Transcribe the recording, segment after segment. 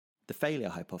The Failure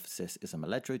Hypothesis is a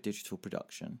Meledro Digital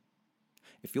production.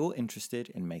 If you're interested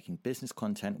in making business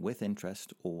content with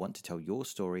interest or want to tell your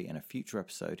story in a future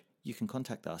episode, you can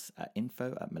contact us at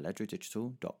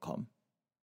info@meledrodigital.com.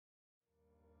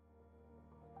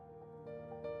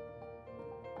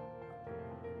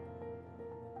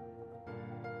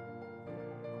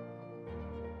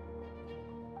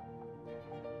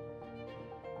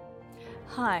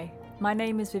 Hi, my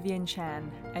name is Vivian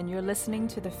Chan, and you're listening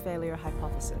to The Failure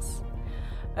Hypothesis.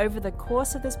 Over the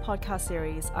course of this podcast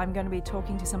series, I'm going to be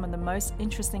talking to some of the most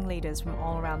interesting leaders from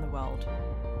all around the world.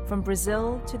 From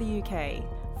Brazil to the UK,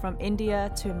 from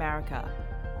India to America,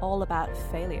 all about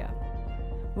failure.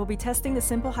 We'll be testing the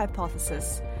simple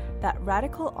hypothesis that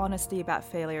radical honesty about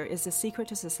failure is the secret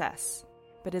to success.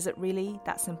 But is it really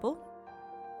that simple?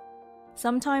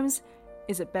 Sometimes,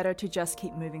 is it better to just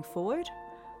keep moving forward?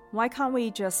 Why can't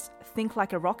we just think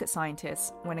like a rocket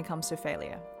scientist when it comes to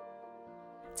failure?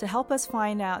 To help us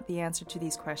find out the answer to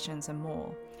these questions and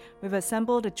more, we've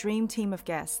assembled a dream team of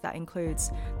guests that includes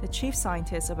the chief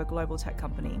scientist of a global tech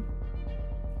company,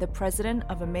 the president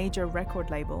of a major record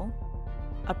label,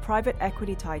 a private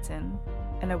equity titan,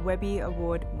 and a Webby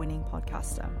Award-winning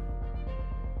podcaster.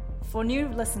 For new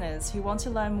listeners who want to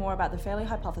learn more about the failure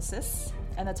hypothesis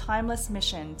and the timeless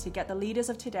mission to get the leaders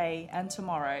of today and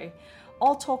tomorrow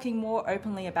all talking more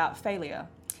openly about failure,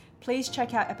 please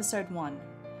check out episode 1,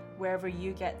 wherever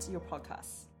you get your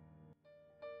podcasts.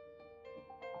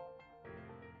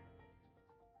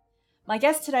 My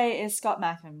guest today is Scott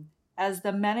Mackin, as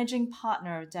the managing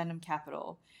partner of Denim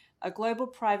Capital, a global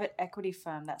private equity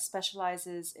firm that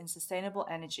specializes in sustainable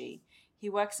energy. He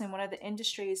works in one of the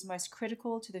industries most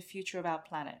critical to the future of our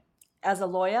planet. As a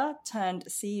lawyer turned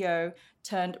CEO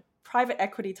turned private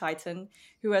equity titan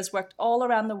who has worked all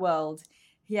around the world,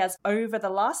 he has, over the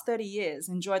last 30 years,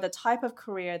 enjoyed the type of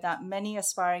career that many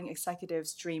aspiring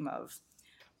executives dream of.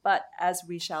 But as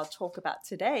we shall talk about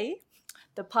today,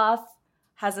 the path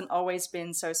hasn't always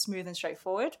been so smooth and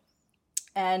straightforward.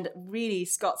 And really,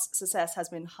 Scott's success has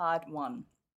been hard-won.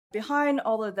 Behind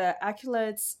all of the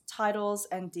accolades, titles,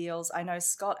 and deals, I know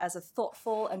Scott as a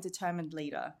thoughtful and determined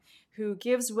leader who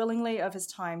gives willingly of his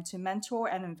time to mentor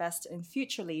and invest in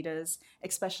future leaders,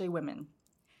 especially women.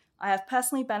 I have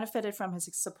personally benefited from his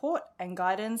support and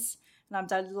guidance, and I'm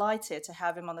delighted to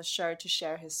have him on the show to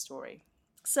share his story.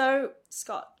 So,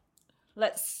 Scott,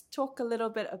 let's talk a little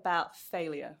bit about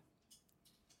failure.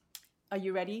 Are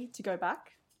you ready to go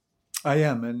back? I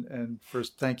am, and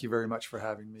first, thank you very much for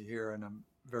having me here, and I'm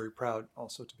very proud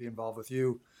also to be involved with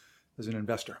you as an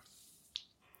investor.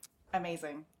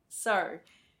 Amazing. So,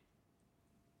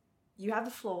 you have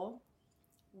the floor.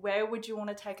 Where would you want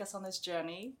to take us on this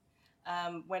journey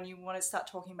when you want to start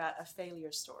talking about a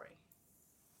failure story?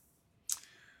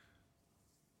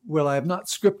 Well, I have not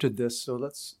scripted this, so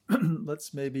let's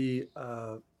maybe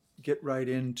get right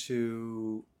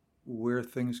into where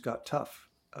things got tough.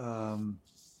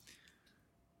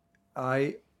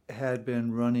 I had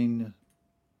been running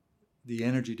the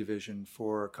energy division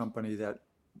for a company that,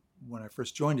 when I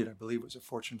first joined it, I believe it was a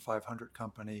Fortune 500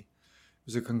 company. It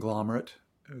was a conglomerate.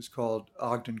 It was called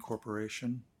Ogden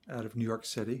Corporation out of New York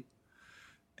City.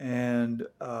 And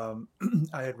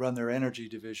I had run their energy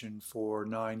division for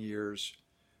 9 years.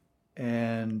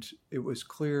 And it was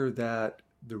clear that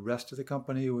the rest of the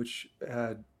company, which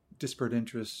had disparate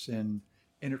interests in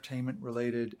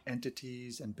entertainment-related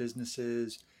entities and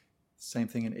businesses, same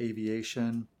thing in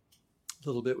aviation, a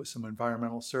little bit with some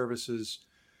environmental services,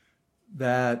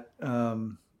 that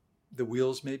the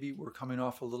wheels maybe were coming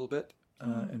off a little bit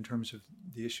in terms of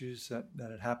the issues that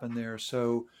had happened there.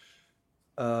 So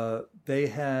there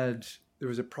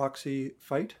was a proxy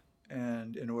fight,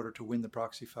 and in order to win the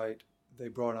proxy fight, they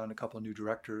brought on a couple of new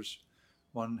directors.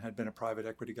 One had been a private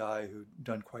equity guy who'd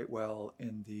done quite well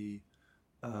in the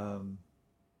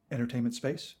entertainment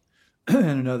space,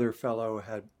 and another fellow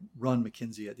had run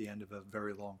McKinsey at the end of a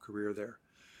very long career there.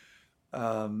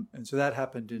 And so that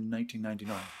happened in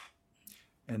 1999.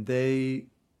 And they,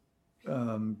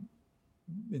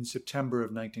 in September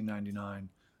of 1999,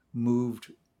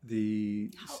 moved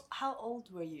the... How old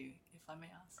were you, if I may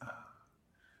ask?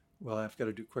 Well, I've got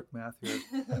to do quick math here.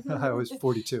 I was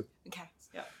 42. Okay,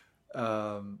 yeah.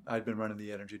 I'd been running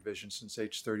the energy division since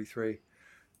age 33.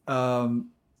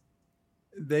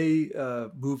 They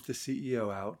moved the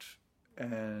CEO out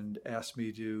and asked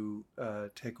me to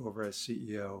take over as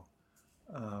CEO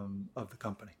of the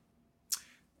company.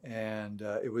 And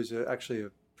it was actually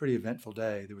a pretty eventful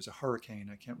day. There was a hurricane.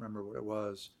 I can't remember what it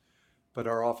was. But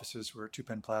our offices were at Two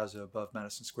Penn Plaza above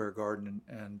Madison Square Garden.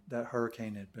 And that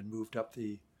hurricane had been moved up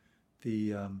the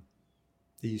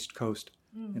East Coast.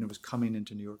 And it was coming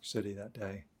into New York City that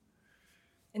day.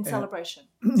 In celebration.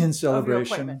 In celebration. Of your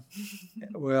appointment.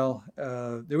 Well,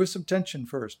 there was some tension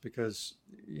first because,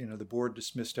 the board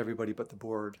dismissed everybody but the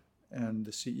board. And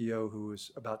the CEO, who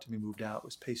was about to be moved out,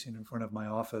 was pacing in front of my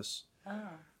office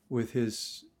with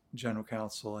his general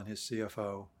counsel and his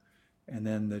CFO. And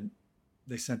then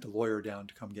they sent a lawyer down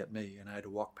to come get me. And I had to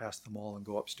walk past them all and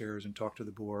go upstairs and talk to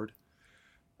the board.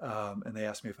 And they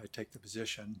asked me if I'd take the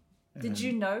position. Did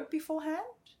you know beforehand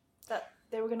that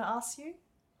they were going to ask you?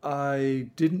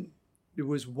 I didn't. It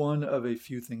was one of a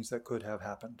few things that could have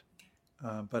happened.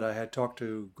 But I had talked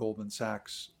to Goldman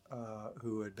Sachs,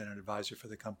 who had been an advisor for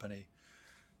the company,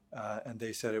 and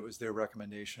they said it was their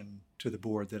recommendation to the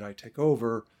board that I take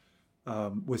over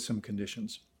with some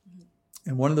conditions. Mm-hmm.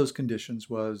 And one of those conditions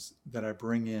was that I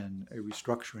bring in a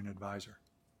restructuring advisor.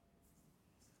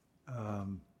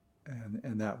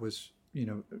 And that was,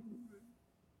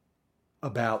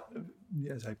 about,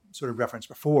 as I sort of referenced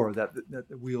before, that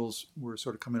the wheels were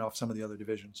sort of coming off some of the other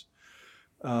divisions.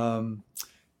 So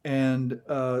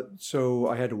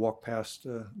I had to walk past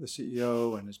the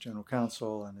CEO and his general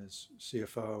counsel and his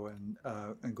CFO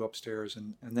and go upstairs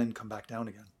and then come back down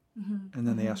again. Mm-hmm. And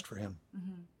then they asked for him.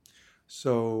 Mm-hmm.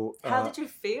 So how did you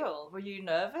feel? Were you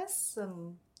nervous?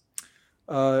 And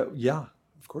yeah,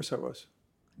 of course I was.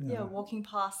 Yeah, walking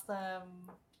past them.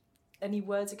 Any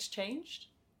words exchanged?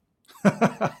 You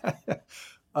don't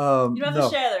have to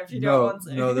share them if you don't want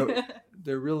to. No,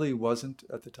 there really wasn't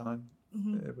at the time.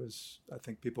 Mm-hmm. It was. I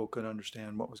think people could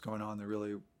understand what was going on. There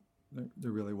really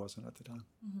wasn't at the time.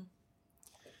 Mm-hmm.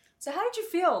 So how did you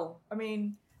feel? I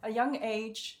mean, a young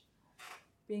age,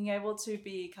 being able to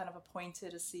be kind of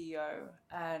appointed a CEO,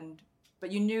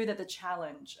 but you knew that the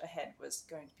challenge ahead was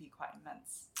going to be quite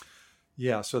immense.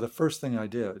 Yeah. So the first thing I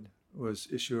did was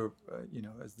issue,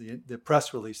 as the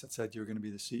press release that said you were going to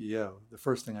be the CEO. The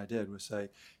first thing I did was say,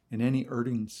 in any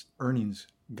earnings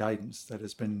guidance that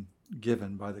has been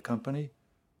given by the company,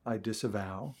 I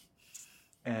disavow,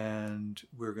 and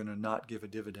we're going to not give a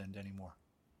dividend anymore.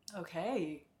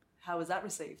 Okay. How was that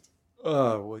received?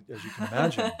 Well, as you can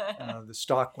imagine, the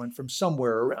stock went from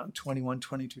somewhere around $21,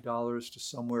 $22 to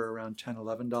somewhere around $10,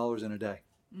 $11 in a day.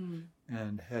 Mm.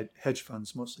 And hedge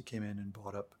funds mostly came in and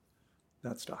bought up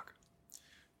that stock.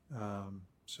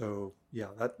 So yeah,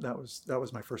 that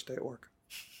was my first day at work.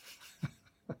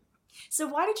 So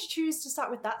why did you choose to start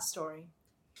with that story?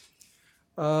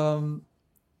 Well,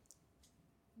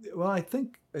 I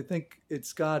think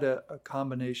it's got a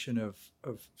combination of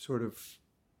sort of,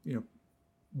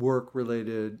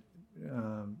 work-related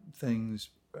things,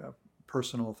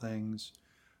 personal things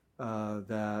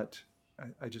that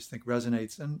I just think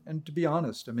resonates. And to be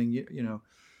honest, I mean,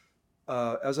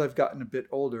 as I've gotten a bit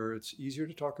older, it's easier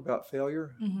to talk about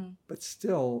failure, mm-hmm. but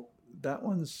still, that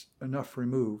one's enough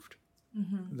removed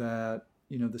mm-hmm. that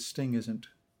the sting isn't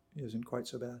quite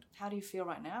so bad. How do you feel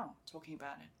right now talking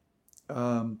about it?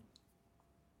 I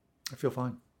feel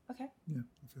fine. Okay. Yeah,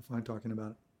 I feel fine talking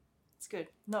about it. It's good.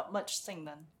 Not much sting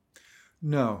then.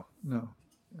 No.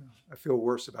 I feel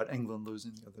worse about England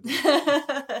losing the other day.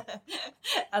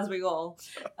 As we all.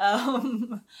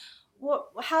 How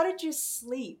did you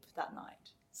sleep that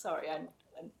night? Sorry, and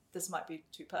this might be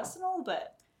too personal,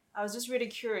 but I was just really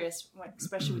curious,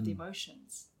 especially with the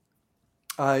emotions.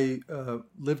 I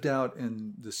lived out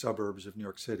in the suburbs of New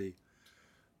York City,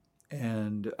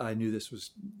 and I knew this was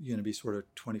going to be sort of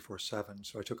 24/7,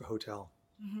 so I took a hotel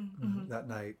mm-hmm. That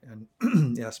night and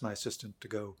asked my assistant to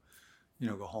go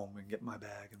home and get my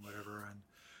bag and whatever.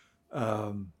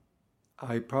 And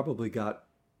I probably got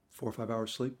 4 or 5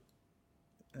 hours sleep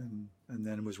and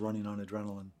then was running on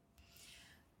adrenaline.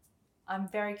 I'm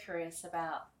very curious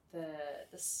about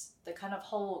the kind of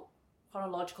whole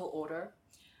chronological order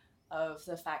of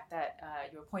the fact that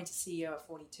you were appointed CEO at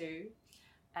 42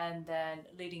 and then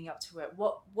leading up to it.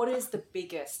 What is the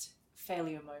biggest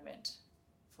failure moment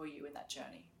for you in that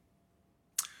journey?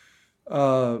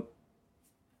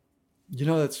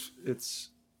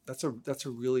 That's a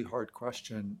really hard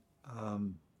question. I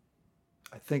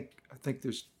think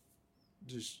there's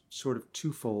sort of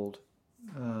twofold,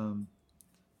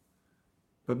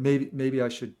 but maybe I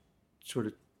should sort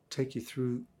of take you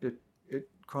through it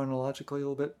chronologically a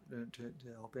little bit to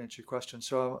help answer your question.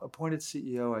 So I'm appointed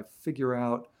CEO. I figure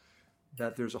out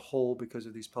that there's a hole because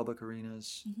of these public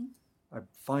arenas. Mm-hmm. I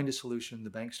find a solution. The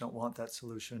banks don't want that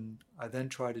solution. I then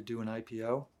try to do an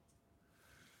IPO.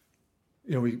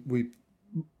 We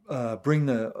bring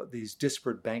these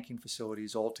disparate banking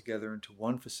facilities all together into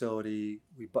one facility.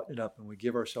 We button it up and we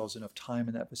give ourselves enough time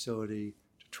in that facility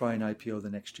to try an IPO the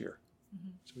next year.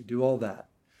 Mm-hmm. So we do all that.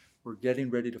 We're getting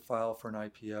ready to file for an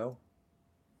IPO.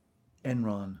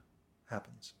 Enron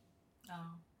happens.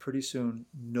 Oh. pretty soon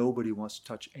nobody wants to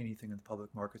touch anything in the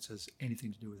public markets that has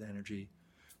anything to do with energy,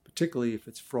 particularly if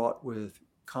it's fraught with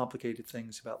complicated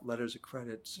things about letters of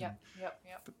credits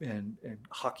and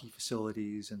hockey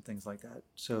facilities and things like that.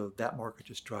 So that market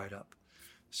just dried up.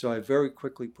 So I very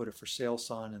quickly put a for sale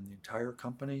sign in the entire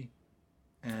company.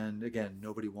 And again,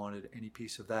 nobody wanted any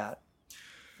piece of that.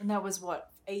 And that was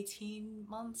what, 18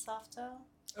 months after?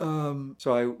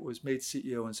 So I was made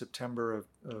CEO in September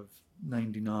of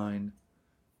 99,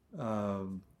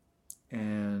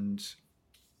 and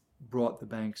brought the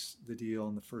banks the deal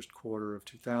in the first quarter of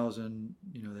 2000.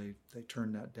 You know, they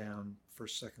turned that down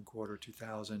second quarter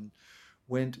 2000.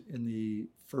 Went in the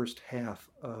first half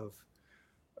of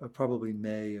probably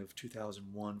May of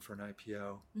 2001 for an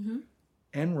IPO. Mm-hmm.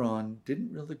 Enron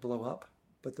didn't really blow up,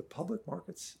 but the public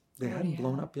markets, they hadn't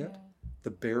blown up yet. Yeah.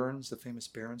 The famous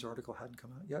Barron's article hadn't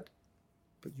come out yet,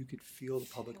 but you could feel the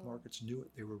public markets knew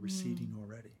it. They were receding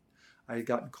already. I had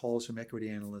gotten calls from equity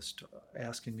analysts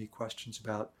asking me questions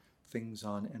about things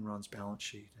on Enron's balance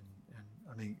sheet, and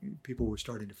I mean, people were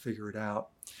starting to figure it out.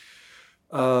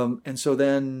 And so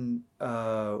then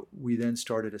we then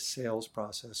started a sales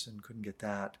process and couldn't get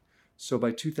that. So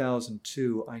by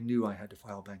 2002, I knew I had to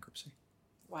file bankruptcy.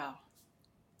 Wow.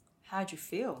 How'd you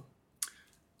feel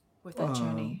with that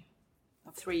journey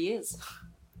of 3 years?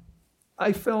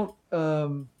 I felt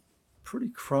pretty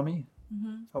crummy.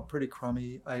 Felt pretty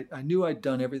crummy. I knew I'd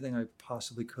done everything I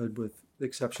possibly could, with the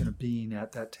exception of being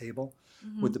at that table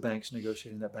with the banks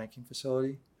negotiating that banking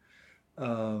facility.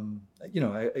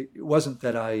 It wasn't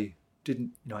that I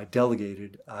didn't, I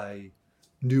delegated. I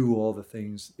knew all the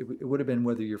things. It would have been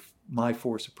whether my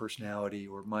force of personality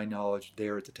or my knowledge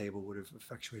there at the table would have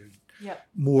effectuated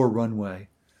more runway.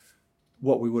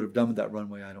 What we would have done with that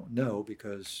runway, I don't know,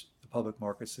 because the public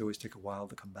markets, they always take a while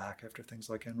to come back after things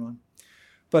like Enron.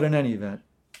 But in any event,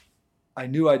 I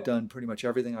knew I'd done pretty much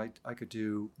everything I could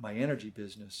do. My energy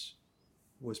business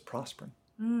was prospering.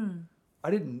 I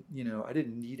didn't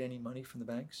need any money from the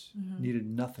banks. Needed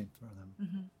nothing from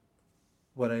them.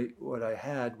 What I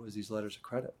had was these letters of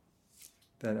credit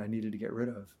that I needed to get rid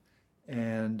of.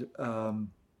 And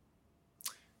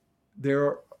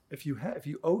if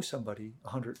you owe somebody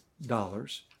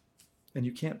 $100 and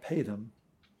you can't pay them,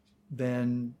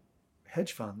 then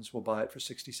hedge funds will buy it for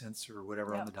 60 cents or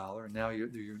whatever on the dollar. And now they're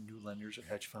your new lenders are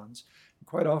hedge funds. And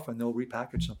quite often they'll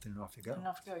repackage something and off you go.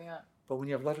 But when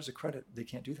you have letters of credit, they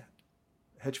can't do that.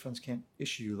 Hedge funds can't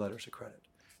issue you letters of credit.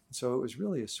 And so it was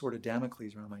really a sort of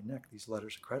Damocles around my neck. These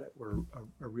letters of credit were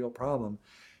a real problem.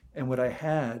 And what I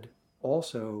had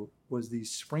also was these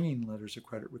springing letters of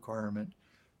credit requirement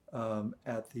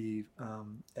at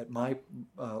my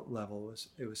level.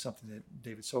 It was something that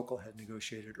David Sokol had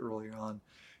negotiated earlier on.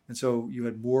 And so you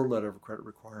had more letter of credit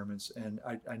requirements, and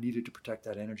I needed to protect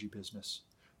that energy business.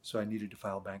 So I needed to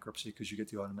file bankruptcy because you get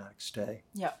the automatic stay.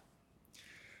 Yeah.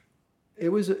 It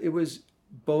was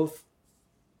both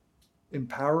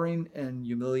empowering and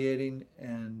humiliating.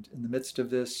 And in the midst of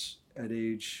this, at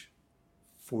age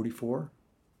 44,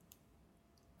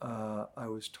 I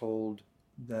was told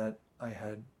that I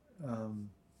had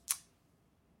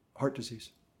heart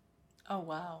disease. Oh,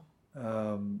 wow.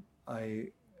 I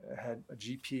had my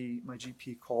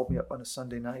GP called me up on a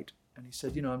Sunday night, and he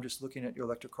said, I'm just looking at your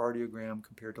electrocardiogram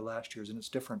compared to last year's, and it's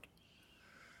different.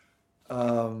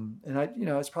 And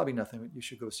it's probably nothing, but you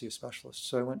should go see a specialist.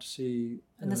 So I went to see.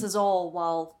 And this is all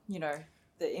while,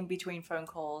 the in-between phone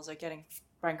calls are getting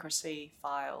bankruptcy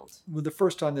filed. Well, the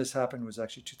first time this happened was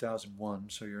actually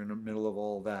 2001. So you're in the middle of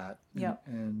all that. Yeah.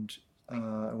 And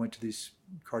I went to these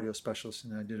cardio specialists,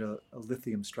 and I did a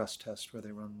lithium stress test where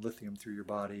they run lithium through your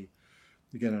body.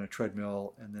 You get on a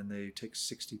treadmill, and then they take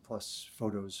 60 plus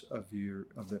photos of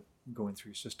the going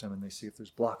through your system, and they see if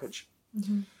there's blockage.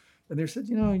 Mm-hmm. And they said,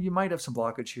 you might have some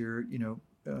blockage here,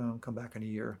 come back in a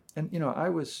year. And, I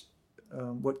was,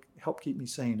 what helped keep me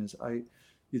sane is I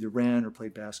either ran or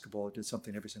played basketball. I did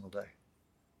something every single day.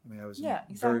 I mean, I was in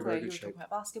very, very good shape. You were talking about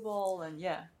basketball and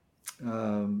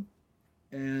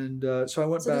so I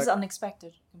went back. So this is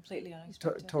unexpected, completely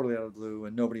unexpected. Totally out of the blue,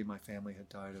 and nobody in my family had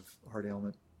died of heart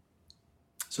ailment.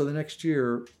 So the next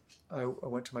year, I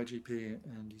went to my GP,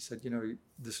 and he said,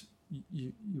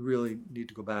 you really need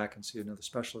to go back and see another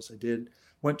specialist. I did.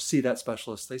 Went to see that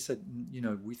specialist. They said,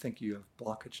 we think you have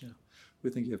blockage now.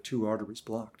 We think you have 2 arteries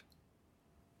blocked.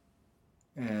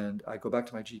 And I go back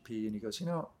to my GP, and he goes,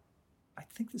 I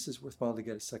think this is worthwhile to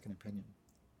get a second opinion.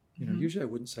 Usually I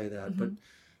wouldn't say that, but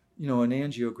an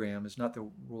angiogram is not the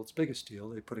world's biggest deal.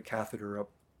 They put a catheter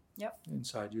up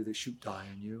inside you. They shoot dye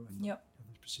on you and have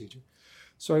this procedure.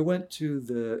 So I went to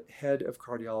the head of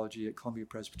cardiology at Columbia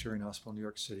Presbyterian Hospital in New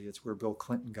York City. It's where Bill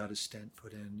Clinton got his stent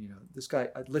put in. You know, this guy,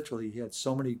 he had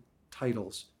so many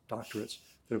titles, doctorates,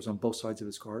 that it was on both sides of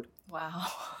his card. Wow.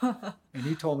 And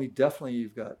he told me, definitely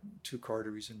you've got two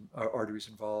arteries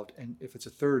involved. And if it's a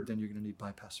third, then you're going to need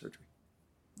bypass surgery.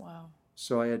 Wow.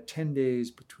 So I had 10 days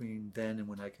between then and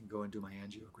when I can go and do my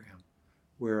angiogram,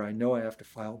 where I know I have to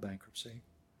file bankruptcy.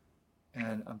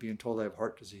 And I'm being told I have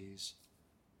heart disease.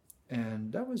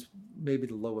 And that was maybe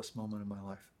the lowest moment in my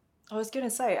life. I was going to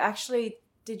say, actually,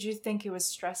 did you think it was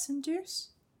stress-induced?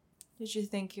 Did you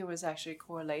think it was actually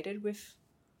correlated with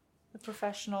the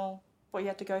professional, what you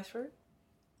had to go through?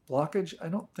 Blockage? I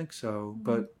don't think so,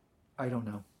 but I don't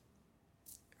know.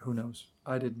 Who knows?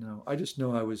 I didn't know. I just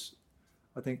know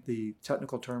I think the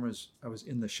technical term is I was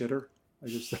in the shitter.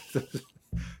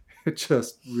 It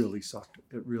just really sucked.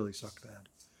 It really sucked bad.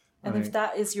 And if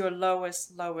that is your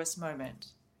lowest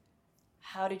moment,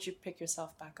 how did you pick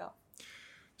yourself back up?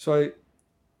 So I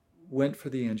went for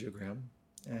the angiogram,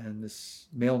 and this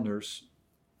male nurse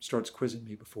starts quizzing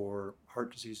me before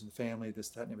heart disease in the family, this,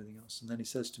 that, and everything else. And then he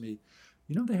says to me,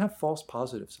 you know, they have false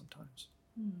positives sometimes.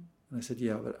 And I said,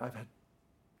 yeah, but I've had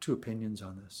two opinions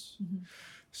on this.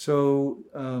 So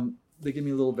they give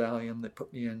me a little Valium. They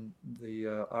put me in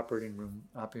the operating room,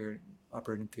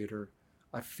 operating theater.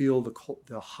 I feel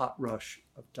the hot rush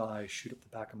of dye shoot up the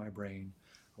back of my brain.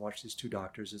 I watch these two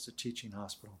doctors. It's a teaching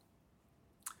hospital.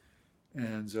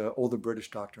 And an older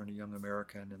British doctor and a young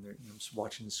American, and they're just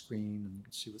watching the screen and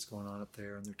see what's going on up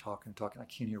there, and they're talking. I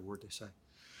can't hear a word they say.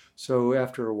 So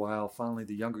after a while, finally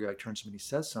the younger guy turns to me and he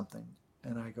says something,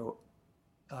 and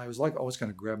I was like always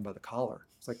going to grab him by the collar.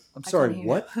 It's like, I'm sorry,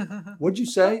 what? What'd you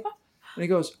say? And he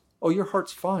goes, oh, your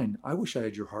heart's fine. I wish I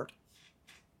had your heart.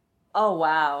 Oh,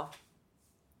 wow.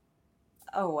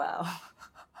 Oh, wow.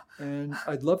 And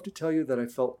I'd love to tell you that I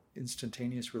felt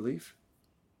instantaneous relief.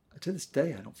 To this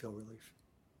day, I don't feel relief.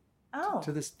 Oh.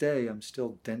 To this day, I'm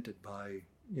still dented by,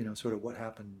 sort of what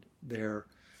happened there,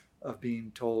 of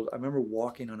being told. I remember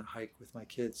walking on a hike with my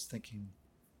kids thinking,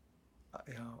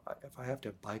 if I have to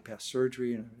have bypass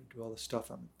surgery and do all this stuff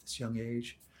at this young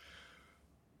age,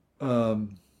 walk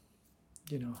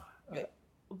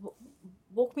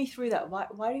me through that.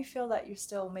 Why do you feel that you're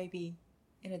still maybe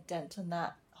in a dent in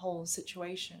that whole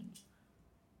situation?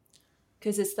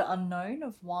 Because it's the unknown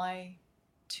of why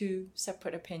two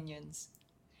separate opinions,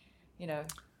 It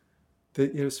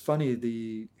was funny,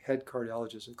 the head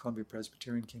cardiologist at Columbia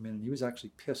Presbyterian came in and he was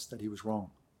actually pissed that he was wrong.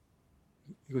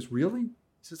 He goes, really?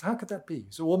 He says, how could that be?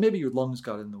 So, well, maybe your lungs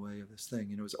got in the way of this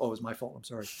thing. It was my fault. I'm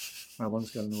sorry. My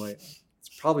lungs got in the way. It's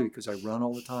probably because I run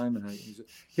all the time. And he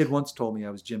had once told me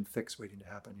I was Jim Fix waiting to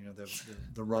happen,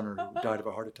 the runner who died of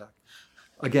a heart attack.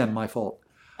 Again, my fault.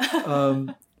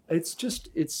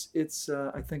 It's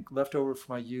I think left over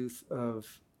from my youth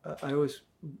of, I always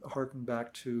harken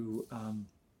back to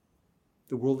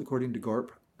The World According to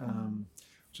Garp,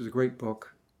 which is a great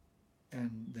book,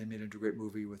 and they made it into a great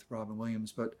movie with Robin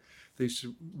Williams, but they used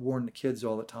to warn the kids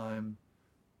all the time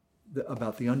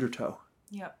about the undertow.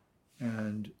 Yep.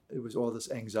 And it was all this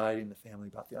anxiety in the family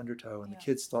about the undertow, and the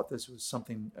kids thought this was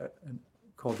something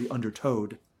called the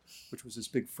undertowed, which was this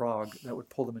big frog that would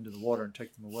pull them into the water and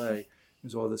take them away.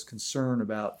 There's all this concern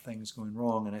about things going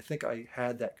wrong, and I think I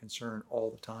had that concern all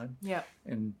the time. Yeah.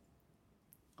 And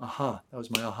that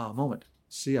was my aha moment.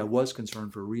 See, I was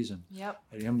concerned for a reason. Yep.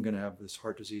 I am going to have this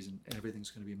heart disease, and everything's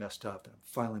going to be messed up. I'm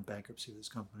filing bankruptcy of this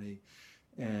company,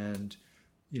 and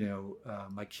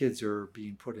my kids are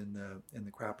being put in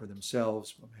the crapper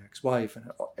themselves. My ex-wife,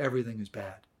 and everything is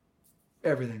bad.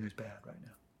 Everything is bad right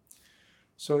now.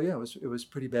 So yeah, it was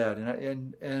pretty bad,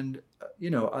 and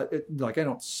I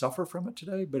don't suffer from it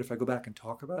today. But if I go back and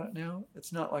talk about it now,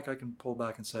 it's not like I can pull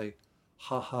back and say,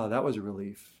 "Ha, that was a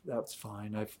relief. That's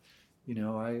fine." You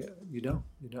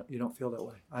don't feel that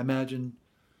way. I imagine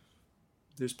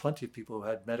there's plenty of people who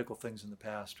had medical things in the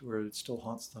past where it still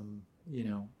haunts them.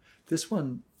 This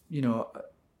one,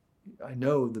 I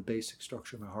know the basic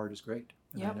structure of my heart is great,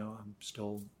 and I know I'm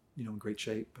still in great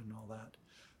shape and all that.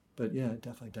 But yeah, it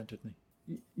definitely dented me.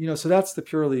 So that's the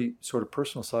purely sort of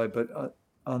personal side, but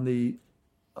on the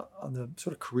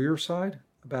sort of career side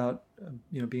about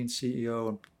being CEO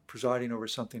and presiding over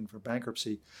something for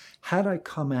bankruptcy, had I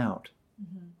come out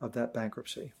of that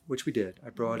bankruptcy, which we did, I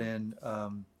brought in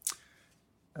a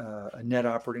net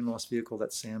operating loss vehicle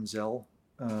that Sam Zell,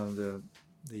 the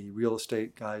real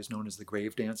estate guy, is known as the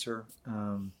grave dancer.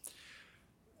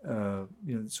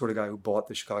 the sort of guy who bought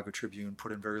the Chicago Tribune,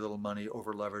 put in very little money,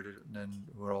 over-levered it, and then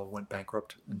it all went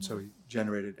bankrupt. And so he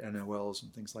generated NOLs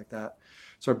and things like that.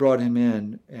 So I brought him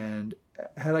in, and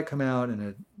had I come out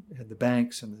and had the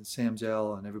banks and the Sam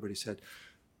Zell and everybody said,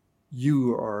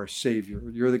 you are our savior.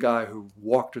 You're the guy who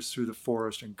walked us through the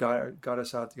forest and got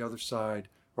us out the other side,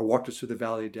 or walked us through the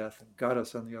valley of death and got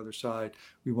us on the other side.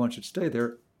 We want you to stay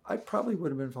there. I probably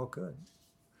would have been felt good.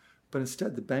 But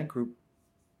instead, the bank group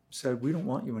said, we don't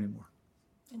want you anymore.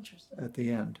 Interesting. At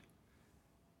the end.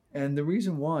 And the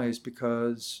reason why is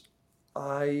because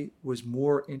I was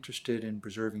more interested in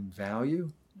preserving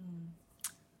value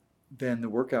than the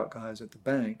workout guys at the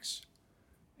banks.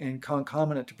 And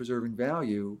concomitant to preserving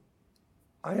value,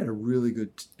 I had a really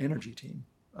good energy team.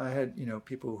 I had,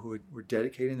 people who were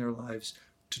dedicating their lives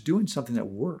to doing something that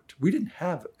worked. We didn't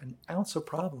have an ounce of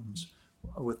problems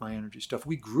with my energy stuff.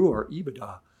 We grew our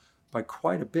EBITDA by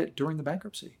quite a bit during the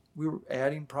bankruptcy. We were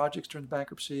adding projects during the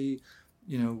bankruptcy.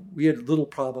 We had little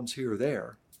problems here or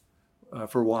there.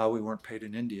 For a while, we weren't paid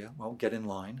in India. Well, get in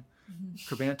line.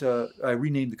 Covanta, I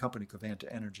renamed the company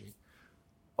Covanta Energy.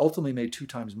 Ultimately made 2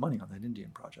 times money on that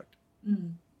Indian project.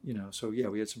 So yeah,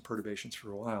 we had some perturbations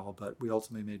for a while, but we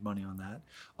ultimately made money on that.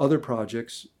 Other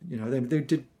projects, they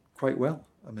did quite well.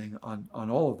 I mean, on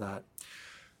all of that.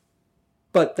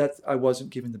 But I wasn't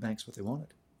giving the banks what they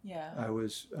wanted. Yeah. I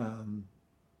was,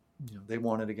 they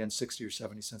wanted again 60 or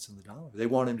 70 cents on the dollar. They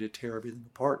wanted me to tear everything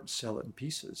apart and sell it in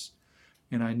pieces.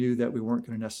 And I knew that we weren't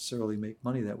going to necessarily make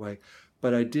money that way.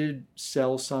 But I did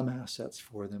sell some assets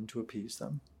for them to appease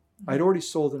them. I'd already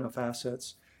sold enough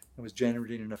assets and was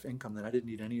generating enough income that I didn't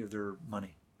need any of their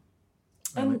money.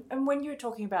 And when you're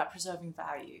talking about preserving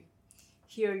value,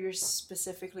 here you're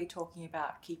specifically talking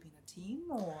about keeping the team,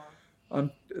 or?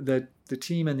 The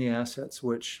team and the assets,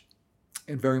 which,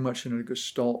 and very much in a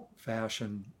Gestalt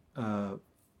fashion,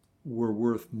 were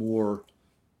worth more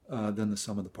than the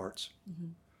sum of the parts.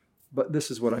 But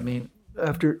this is what I mean.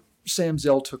 After Sam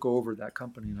Zell took over that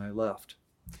company and I left,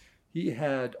 he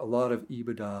had a lot of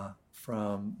EBITDA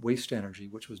from waste energy,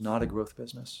 which was not a growth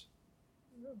business,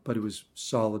 but it was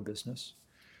solid business,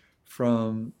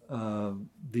 from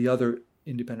the other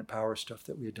independent power stuff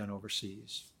that we had done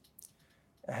overseas.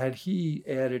 Had he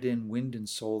added in wind and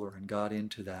solar and got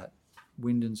into that,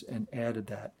 and added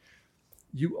that,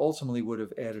 you ultimately would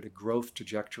have added a growth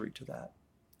trajectory to that,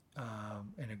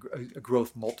 and a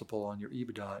growth multiple on your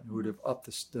EBITDA, and would have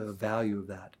upped the value of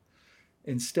that.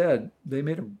 Instead, they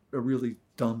made a really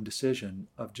dumb decision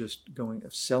of selling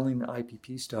the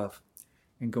IPP stuff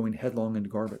and going headlong into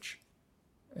garbage,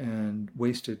 and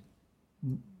wasted,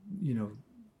 a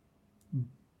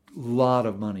lot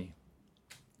of money.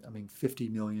 I mean, 50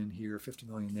 million here, 50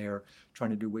 million there,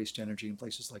 trying to do waste energy in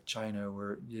places like China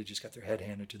where you just got their head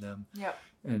handed to them,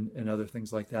 and other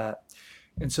things like that.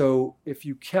 And so if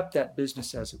you kept that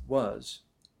business as it was,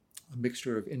 a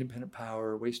mixture of independent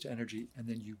power, waste energy, and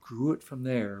then you grew it from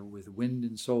there with wind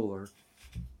and solar,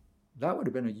 that would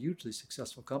have been a hugely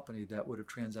successful company that would have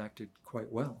transacted quite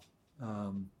well.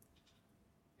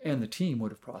 And the team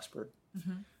would have prospered.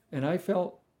 And I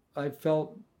felt, I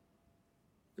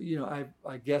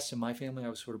guess in my family, I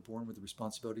was sort of born with the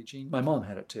responsibility gene. My mom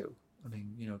had it too. I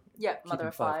mean, mother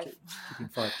of 5. Keeping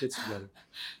 5 kids together.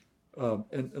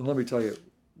 And let me tell you,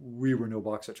 we were no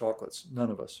box of chocolates, none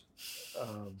of us.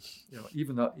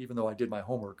 Even though I did my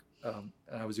homework, and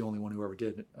I was the only one who ever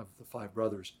did it of the 5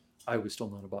 brothers, I was still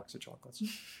not a box of chocolates.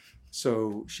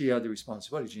 So she had the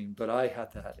responsibility gene, but I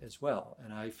had that as well.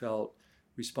 And I felt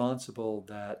responsible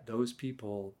that those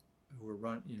people who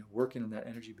were working in that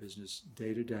energy business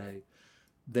day to day,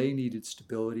 they needed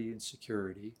stability and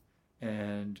security,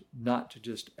 and not to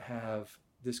just have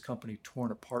this company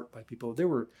torn apart by people.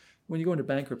 When you go into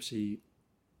bankruptcy,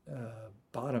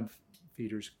 bottom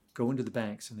feeders go into the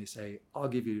banks and they say, I'll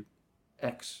give you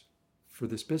X for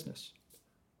this business.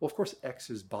 Well, of course, X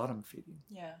is bottom feeding.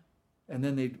 Yeah. And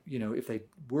then if they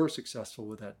were successful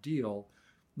with that deal,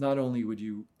 not only would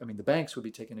the banks would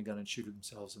be taking a gun and shooting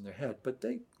themselves in their head, but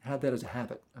they had that as a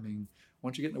habit. I mean,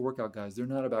 once you get in the workout guys, they're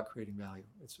not about creating value.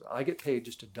 I get paid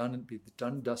just to be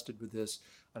done and dusted with this.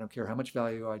 I don't care how much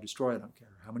value I destroy. I don't care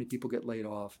how many people get laid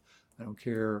off. I don't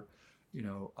care.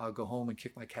 I'll go home and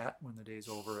kick my cat when the day's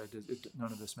over.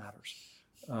 None of this matters.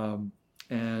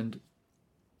 And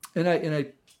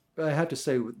I have to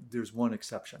say there's one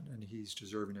exception, and he's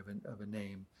deserving of a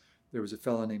name. There was a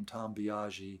fellow named Tom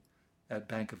Biaggi at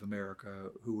Bank of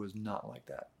America who was not like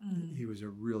that. He was a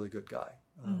really good guy.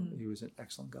 He was an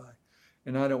excellent guy.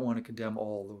 And I don't want to condemn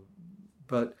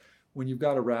but when you've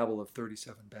got a rabble of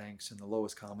 37 banks and the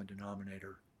lowest common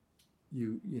denominator,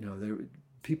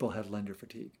 people had lender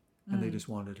fatigue and they just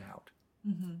wanted out.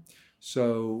 Mm-hmm.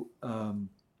 So,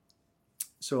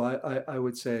 I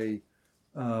would say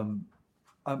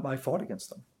I fought against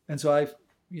them, and so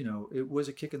it was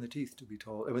a kick in the teeth to be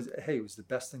told. It was the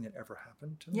best thing that ever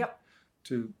happened to me. Yep.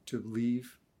 To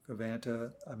leave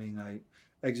Covanta. I mean, I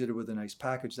exited with a nice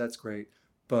package. That's great.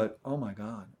 But oh my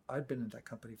God, I'd been in that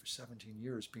company for 17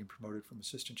 years, being promoted from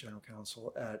assistant general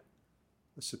counsel at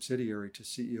a subsidiary to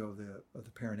CEO of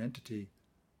the parent entity.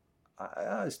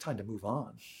 It's time to move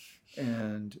on.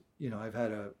 And I've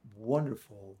had a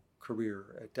wonderful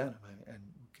career at Denham and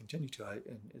continue to.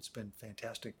 And it's been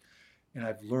fantastic. And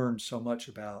I've learned so much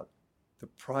about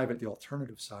the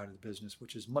alternative side of the business,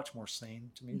 which is much more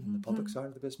sane to me than the public side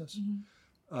of the business.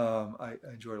 Mm-hmm. I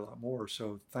enjoyed it a lot more.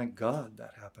 So thank God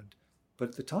that happened. But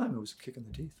at the time, it was a kick in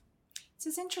the teeth. This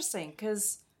is interesting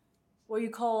because what you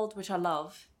called, which I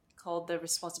love, called the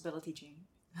responsibility gene,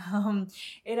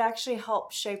 it actually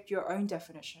helped shape your own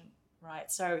definition,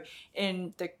 right? So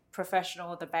in the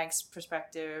professional, the bank's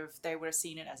perspective, they would have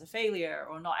seen it as a failure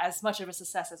or not as much of a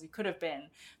success as it could have been.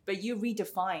 But you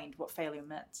redefined what failure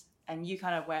meant. And you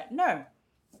kind of went, no,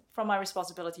 from my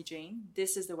responsibility gene,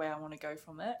 this is the way I want to go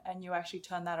from it. And you actually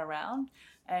turned that around.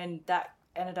 And that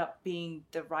ended up being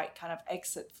the right kind of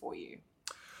exit for you.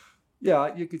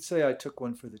 Yeah, you could say I took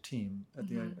one for the team at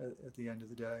the end of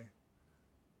the day.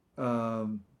 But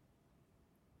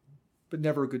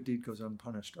never a good deed goes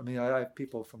unpunished. I mean, I have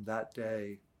people from that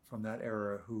day, from that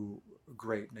era, who are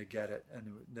great and they get it and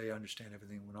they understand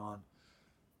everything that went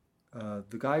on.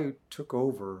 The guy who took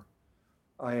over,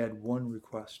 I had one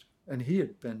request, and he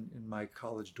had been in my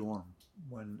college dorm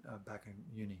when back in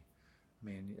uni. I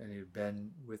mean, and he had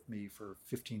been with me for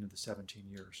 15 of the 17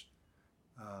 years.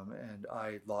 And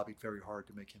I lobbied very hard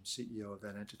to make him CEO of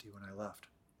that entity when I left.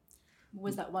 What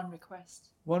was that one request?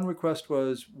 One request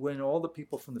was, when all the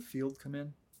people from the field come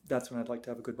in, that's when I'd like to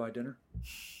have a goodbye dinner.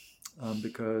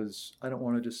 Because I don't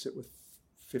want to just sit with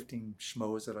 15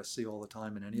 schmoes that I see all the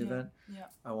time in any event. Yeah.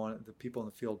 I wanted the people in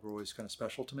the field were always kind of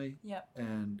special to me. Yeah.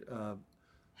 And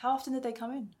how often did they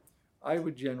come in? I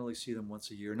would generally see them once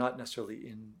a year, not necessarily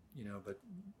in, but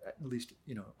at least,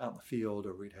 out in the field,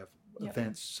 or we'd have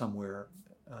events somewhere.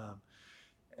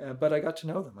 But I got to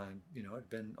know them. I'd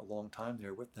been a long time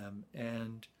there with them.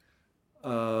 And,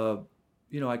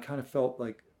 I kind of felt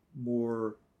like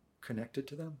more connected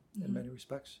to them in many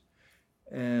respects.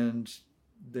 And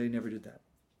they never did that.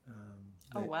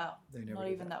 Wow. They never Not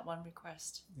did even that one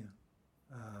request. Yeah.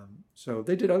 So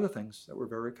they did other things that were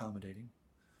very accommodating.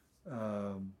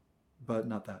 But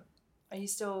not that. Are you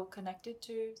still connected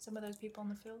to some of those people in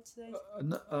the field today?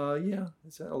 Yeah.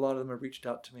 A lot of them have reached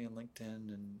out to me on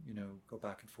LinkedIn and, go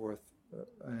back and forth.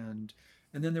 And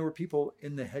then there were people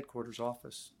in the headquarters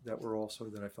office that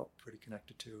I felt pretty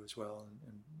connected to as well.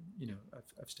 And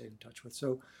I've stayed in touch with.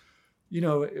 So,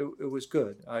 it was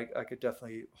good. I could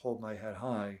definitely hold my head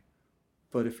high.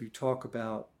 But if you talk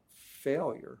about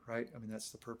failure, right? I mean, that's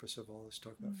the purpose of all this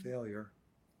talk about failure.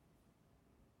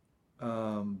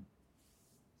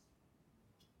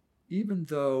 Even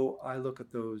though I look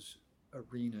at those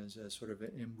arenas as sort of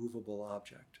an immovable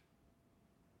object,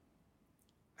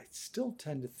 I still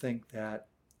tend to think that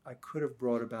I could have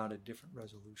brought about a different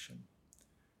resolution,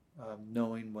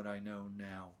 knowing what I know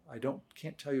now.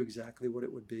 Can't tell you exactly what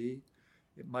it would be.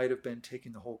 It might have been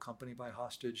taking the whole company by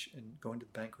hostage and going to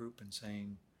the bank group and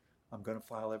saying, I'm going to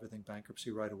file everything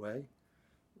bankruptcy right away.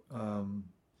 And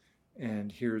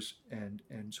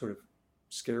sort of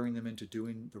scaring them into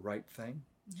doing the right thing.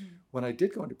 Mm-hmm. When I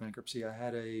did go into bankruptcy, I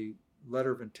had a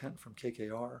letter of intent from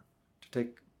KKR to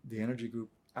take the energy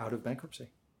group out of bankruptcy.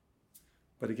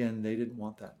 But again, they didn't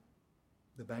want that.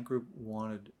 The bank group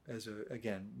wanted, when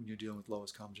you're dealing with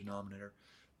lowest common denominator,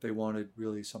 they wanted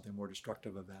really something more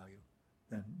destructive of value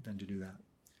than to do that.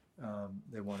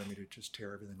 They wanted me to just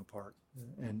tear everything apart.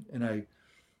 And I,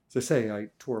 as I say, I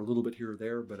tore a little bit here or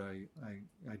there, but I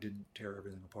didn't tear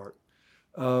everything apart.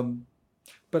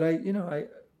 But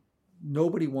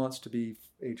nobody wants to be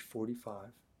age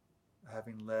 45,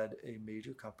 having led a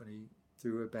major company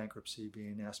through a bankruptcy,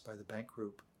 being asked by the bank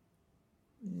group,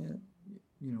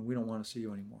 we don't want to see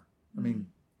you anymore. I mean,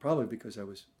 probably because I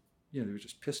was, they were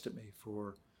just pissed at me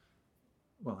for,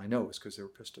 well, I know it was because they were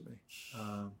pissed at me.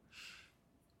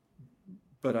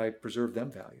 But I preserved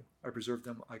them value.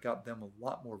 I got them a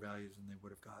lot more value than they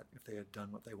would have got if they had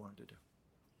done what they wanted to do.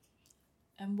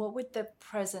 And what would the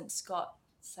present Scott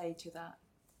say to that?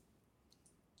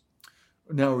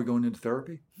 Now we're going into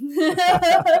therapy?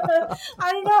 I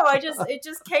don't know. It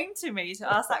just came to me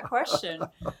to ask that question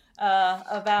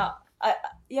about.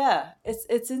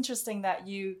 It's interesting that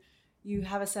you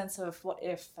have a sense of what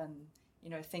if and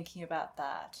thinking about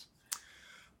that.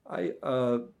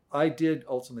 I did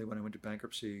ultimately, when I went to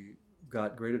bankruptcy,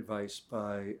 got great advice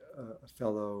by a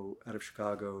fellow out of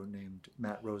Chicago named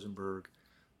Matt Rosenberg,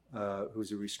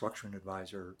 who's a restructuring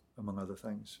advisor, among other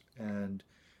things, and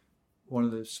one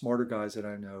of the smarter guys that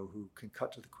I know who can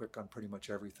cut to the quick on pretty much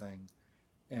everything.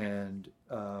 And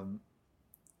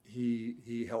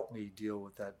he helped me deal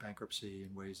with that bankruptcy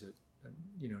in ways that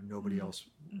nobody else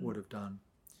would have done.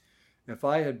 If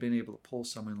I had been able to pull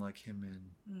someone like him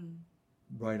in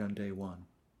right on day one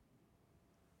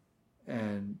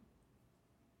and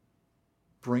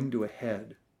bring to a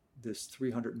head this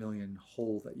 300 million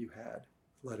hole that you had,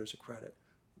 letters of credit,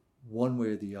 one way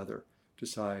or the other,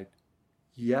 decide,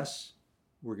 yes,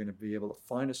 we're going to be able to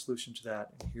find a solution to that,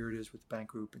 and here it is with the bank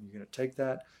group, and you're going to take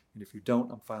that, and if you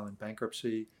don't, I'm filing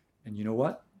bankruptcy, and you know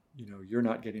what? You're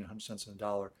not getting 100 cents on the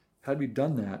dollar. Had we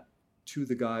done that to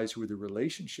the guys who were the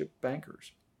relationship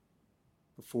bankers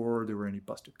before there were any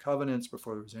busted covenants,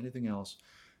 before there was anything else,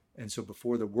 and so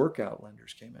before the workout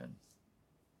lenders came in,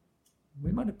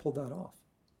 we might have pulled that off.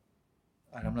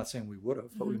 And I'm not saying we would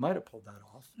have, but we might have pulled that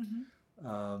off,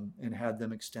 and had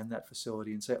them extend that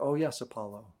facility and say, oh, yes,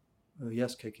 Apollo. Oh,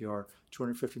 yes, KKR,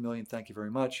 250 million, thank you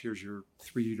very much. Here's your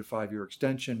 3 to 5 year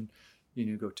extension. You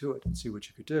need to go to it and see what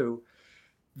you could do.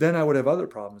 Then I would have other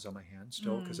problems on my hands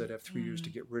still, because I'd have 3 years to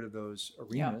get rid of those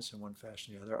arenas in one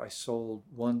fashion or the other. I sold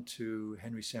one to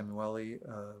Henry Samueli,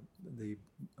 the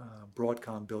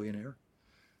Broadcom billionaire,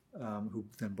 who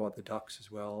then bought the Ducks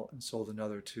as well, and sold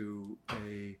another to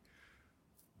a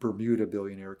Bermuda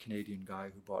billionaire, a Canadian guy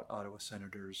who bought Ottawa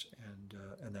Senators and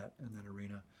that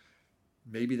arena.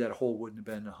 Maybe that hole wouldn't have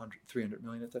been 300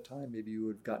 million at that time. Maybe you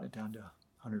would have gotten it down to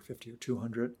 150 or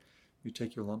 200. You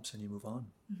take your lumps and you move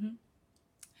on.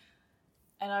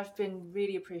 And I've been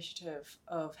really appreciative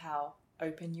of how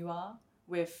open you are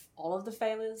with all of the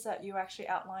failures that you actually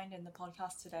outlined in the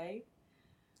podcast today.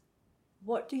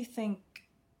 What do you think,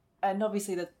 and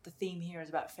obviously the theme here is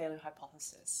about failure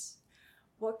hypothesis,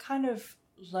 what kind of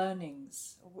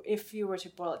learnings, if you were to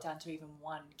boil it down to even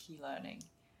one key learning,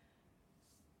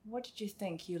 what did you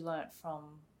think you learned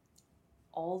from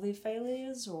all the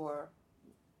failures or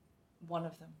one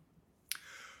of them?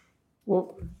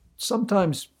 Well,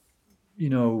 sometimes,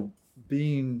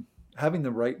 having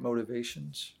the right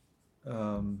motivations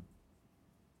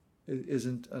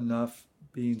isn't enough.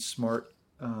 Being smart,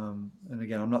 and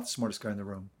again, I'm not the smartest guy in the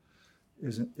room,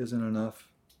 isn't enough.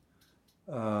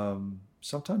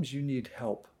 Sometimes you need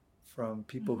help from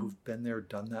people who've been there,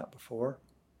 done that before,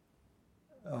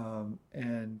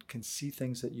 and can see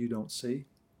things that you don't see.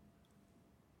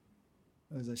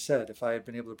 As I said, if I had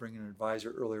been able to bring in an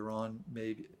advisor earlier on,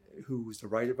 maybe who was the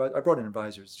right advisor, I brought in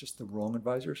advisors, just the wrong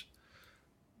advisors,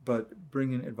 but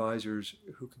bring in advisors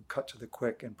who can cut to the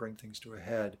quick and bring things to a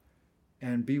head,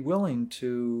 and be willing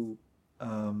to,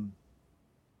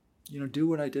 do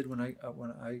what I did when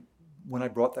I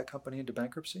brought that company into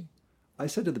bankruptcy. I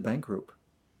said to the bank group,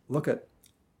 look,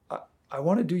 I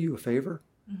want to do you a favor.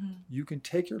 You can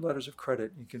take your letters of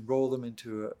credit, you can roll them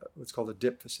into what's called a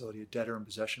DIP facility, a debtor in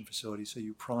possession facility, so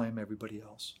you prime everybody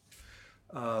else.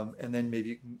 And then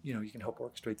maybe you can help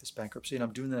orchestrate this bankruptcy, and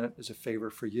I'm doing that as a favor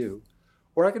for you.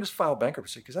 Or I can just file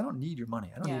bankruptcy because I don't need your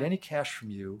money. I don't need any cash from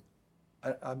you.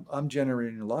 I'm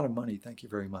generating a lot of money, thank you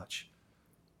very much.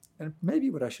 And maybe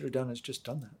what I should have done is just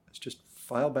done that. It's just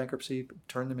file bankruptcy,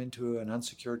 turn them into an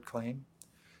unsecured claim,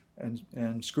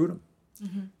 and screw them.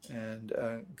 And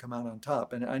come out on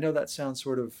top. And I know that sounds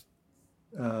sort of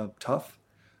tough,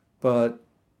 but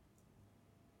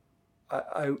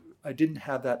I didn't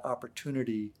have that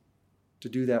opportunity to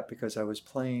do that because I was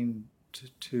playing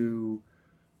to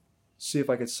see if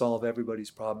I could solve everybody's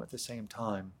problem at the same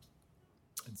time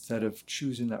instead of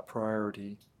choosing that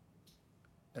priority.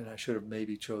 And I should have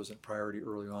maybe chosen priority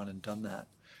early on and done that.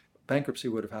 Bankruptcy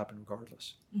would have happened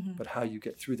regardless, but how you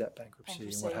get through that bankruptcy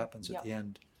and what happens at the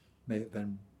end may have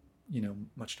been,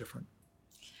 much different.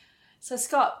 So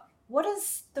Scott, what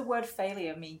does the word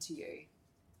failure mean to you?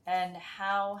 And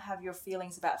how have your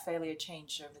feelings about failure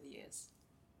changed over the years?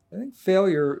 I think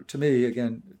failure, to me,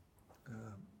 again,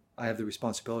 I have the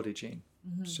responsibility gene.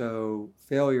 So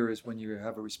failure is when you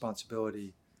have a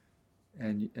responsibility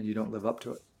and you don't live up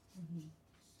to it.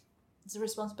 Is it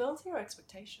responsibility or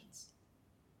expectations?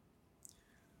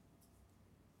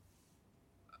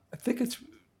 I think it's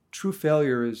true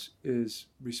failure is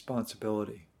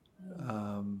responsibility.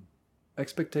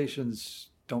 Expectations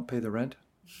don't pay the rent.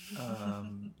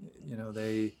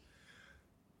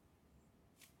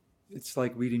 It's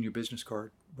like reading your business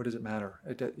card. What does it matter?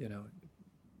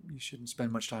 You shouldn't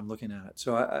spend much time looking at it.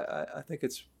 So I think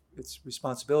it's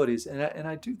responsibilities, and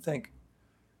I do think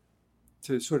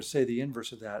to sort of say the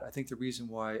inverse of that, I think the reason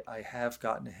why I have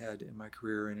gotten ahead in my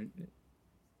career, and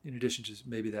in addition to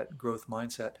maybe that growth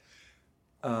mindset,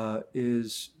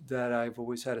 is that I've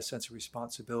always had a sense of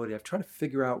responsibility. I've tried to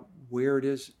figure out where it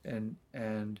is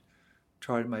and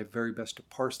tried my very best to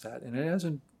parse that. And it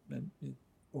hasn't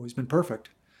always been perfect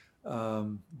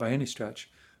by any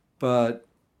stretch. But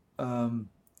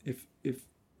if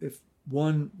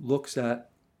one looks at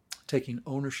taking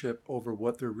ownership over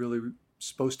what they're really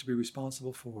supposed to be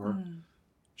responsible for,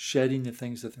 shedding the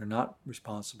things that they're not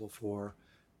responsible for,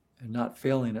 and not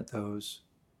failing at those,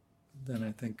 then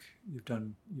I think you've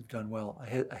done well.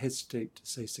 I hesitate to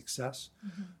say success,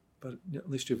 but at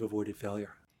least you've avoided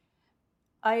failure.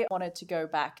 I wanted to go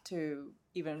back to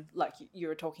even like you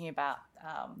were talking about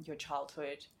your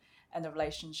childhood and the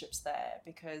relationships there,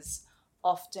 because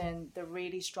often the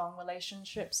really strong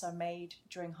relationships are made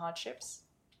during hardships.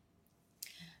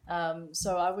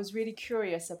 So I was really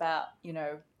curious about,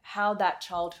 how that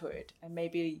childhood, and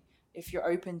maybe if you're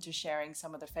open to sharing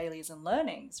some of the failures and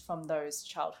learnings from those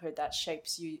childhood that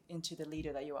shapes you into the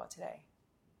leader that you are today.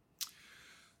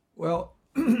 Well,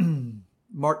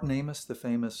 Martin Amis, the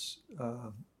famous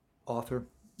author,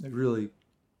 really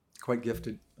quite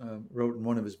gifted, wrote in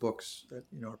one of his books that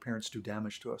our parents do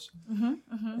damage to us,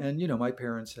 and my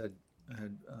parents had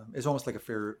it's almost like a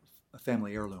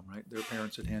family heirloom, right? Their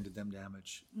parents had handed them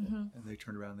damage, and they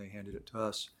turned around and they handed it to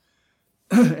us,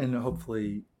 and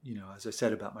hopefully, as I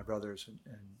said about my brothers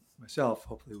and myself,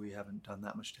 hopefully we haven't done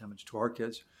that much damage to our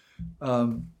kids.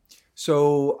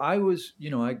 So I was,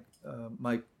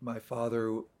 my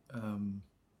father,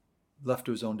 left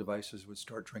to his own devices, would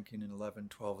start drinking at 11,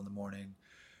 12 in the morning.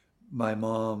 My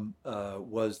mom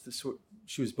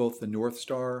she was both the North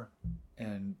Star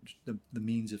and the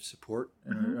means of support,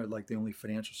 and like the only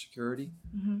financial security,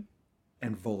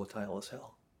 and volatile as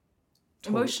hell.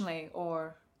 Totally. Emotionally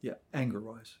or? Yeah,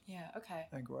 anger-wise. Yeah, okay.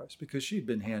 Anger-wise, because she'd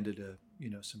been handed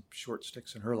some short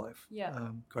sticks in her life,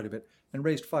 quite a bit, and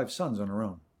raised 5 sons on her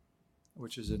own,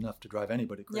 which is enough to drive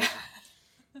anybody crazy.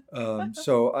 Yeah.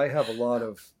 So I have a lot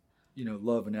of,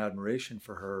 love and admiration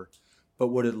for her, but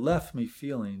what it left me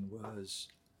feeling was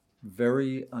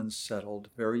very unsettled,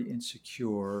 very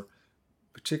insecure,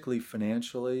 particularly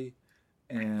financially,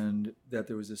 and that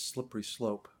there was a slippery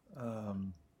slope.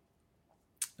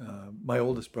 My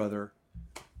oldest brother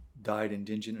died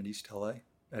indigent in East LA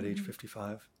at age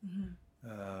 55.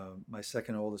 My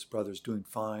second oldest brother's doing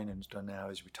fine and is done now.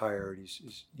 He's retired.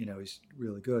 He's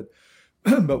really good.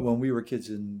 But when we were kids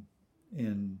in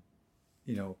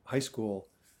high school,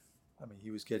 I mean,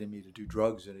 he was getting me to do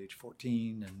drugs at age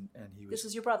 14, and he was. This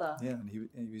is your brother. Yeah, and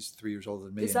he was 3 years older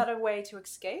than me. Is that a way to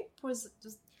escape? Was it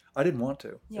just? I didn't want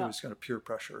to. Yeah. It was kind of peer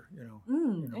pressure,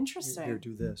 Interesting. Here,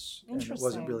 do this. Interesting. And it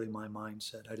wasn't really my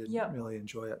mindset. I didn't really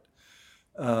enjoy it.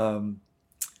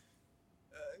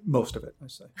 Most of it, I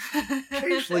say.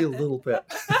 Occasionally a little bit.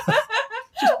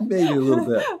 Just maybe a little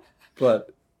bit.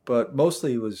 But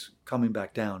mostly it was coming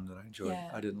back down that I enjoyed.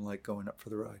 Yeah. I didn't like going up for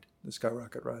the ride, the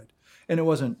skyrocket ride. And it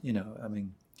wasn't,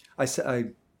 I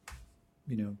kind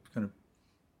of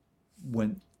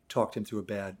talked him through a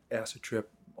bad acid trip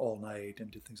all night and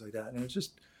did things like that. And it was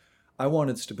just, I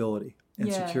wanted stability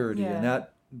and security. Yeah. And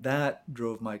that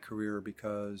drove my career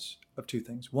because of 2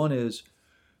 things. One is,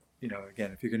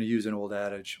 again, if you're going to use an old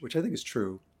adage, which I think is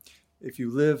true, if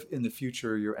you live in the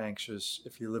future, you're anxious.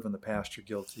 If you live in the past, you're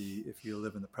guilty. If you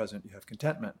live in the present, you have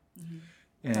contentment.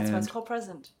 And that's why it's called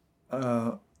present.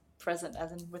 Present,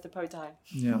 as in with the bow tie.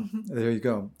 Yeah, there you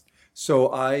go.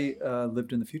 So I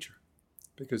lived in the future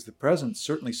because the present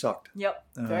certainly sucked. Yep,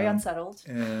 very unsettled.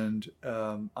 And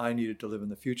I needed to live in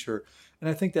the future. And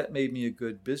I think that made me a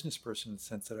good business person in the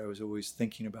sense that I was always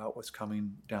thinking about what's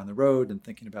coming down the road and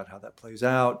thinking about how that plays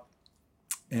out.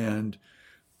 And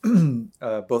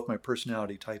both my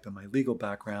personality type and my legal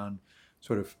background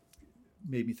sort of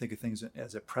made me think of things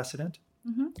as a precedent.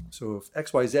 So if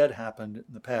XYZ happened in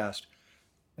the past,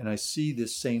 and I see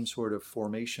this same sort of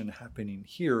formation happening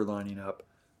here lining up,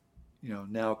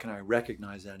 now can I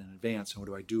recognize that in advance, and what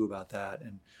do I do about that?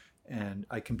 And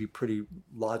I can be pretty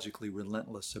logically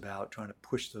relentless about trying to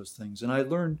push those things. And I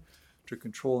learned to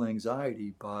control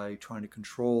anxiety by trying to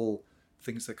control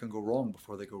things that can go wrong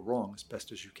before they go wrong as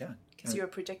best as you can. Because you were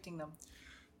predicting them.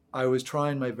 I was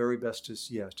trying my very best to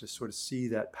sort of see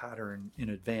that pattern in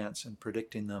advance and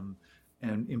predicting them,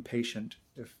 and impatient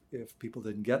if people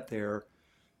didn't get there.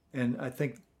 And I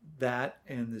think that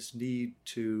and this need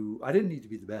to, I didn't need to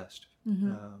be the best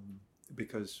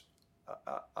because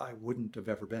I wouldn't have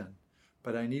ever been,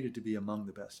 but I needed to be among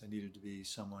the best. I needed to be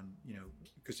someone,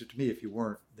 because to me, if you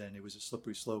weren't, then it was a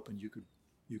slippery slope and you could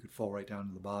fall right down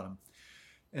to the bottom.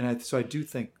 And so I do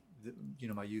think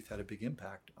my youth had a big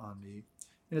impact on me.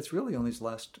 And it's really only these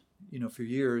last, few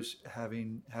years,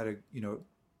 having had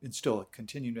and still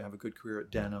continuing to have a good career at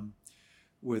Denim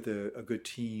with a good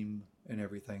team and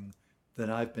everything, that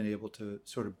I've been able to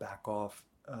sort of back off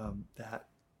that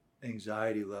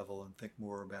anxiety level and think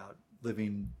more about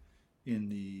living in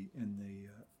the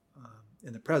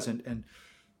present.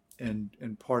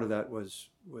 And part of that was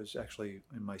actually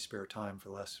in my spare time for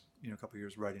the last couple of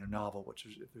years writing a novel, which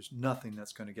is, if there's nothing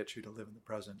that's going to get you to live in the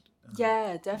present.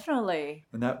 Yeah, definitely.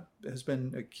 And that has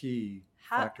been a key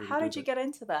factor. How did you get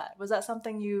into that? Was that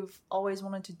something you've always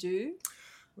wanted to do?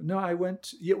 No, I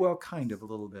went, kind of a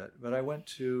little bit, but I went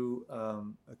to a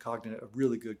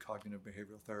really good cognitive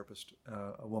behavioral therapist,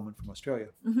 a woman from Australia.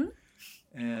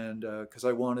 Mm-hmm. And because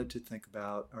I wanted to think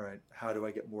about, all right, how do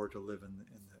I get more to live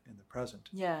in the present?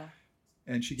 Yeah.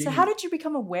 And she gave So me, how did you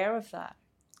become aware of that?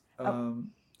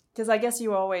 Because I guess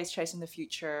you were always chasing the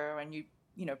future, and you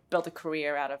built a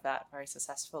career out of that very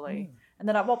successfully. Yeah. And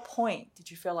then at what point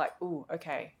did you feel like, oh,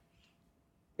 okay,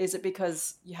 is it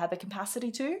because you had the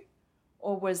capacity to,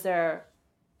 or was there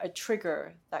a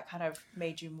trigger that kind of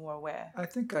made you more aware? I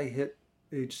think I hit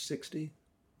age 60,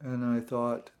 and I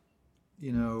thought,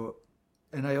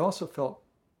 and I also felt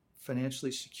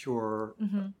financially secure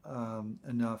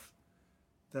enough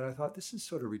that I thought, this is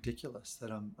sort of ridiculous that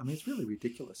it's really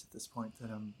ridiculous at this point that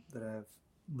I'm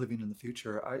living in the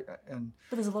future.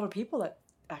 But there's a lot of people that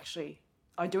actually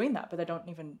are doing that, but they don't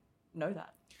even know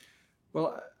that.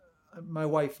 Well, my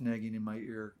wife nagging in my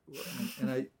ear,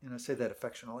 and I say that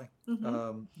affectionately,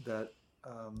 that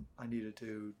I needed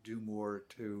to do more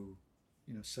to,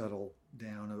 settle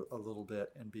down a little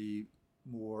bit and be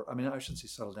more. I mean, I shouldn't say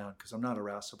settle down, because I'm not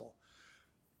irascible.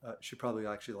 She'd probably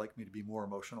actually like me to be more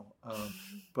emotional,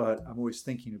 but I'm always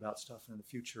thinking about stuff in the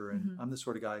future, and I'm the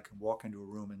sort of guy who can walk into a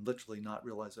room and literally not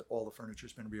realize that all the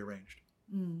furniture's been rearranged,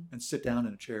 and sit down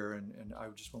in a chair, and I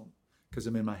just won't, because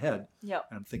I'm in my head, and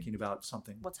I'm thinking about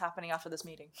something. What's happening after this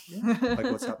meeting? Yeah, like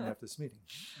what's happening after this meeting.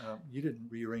 You didn't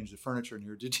rearrange the furniture in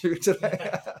here, did you,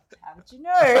 today? How did you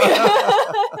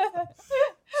know?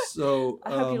 So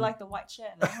I hope you like the white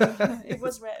shirt. It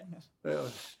was red.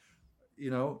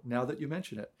 Now that you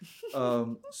mention it.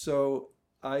 So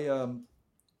I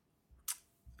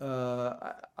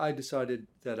decided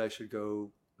that I should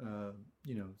go,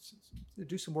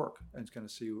 do some work and kind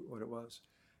of see what it was.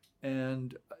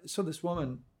 And so this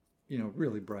woman,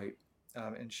 really bright,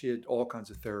 and she had all kinds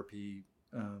of therapy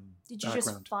Did you background.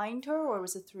 just find her, or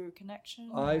was it through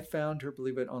connection? I found her,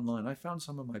 believe it, online. I found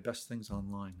some of my best things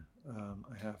online.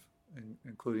 I have,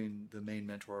 including the main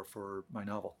mentor for my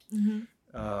novel.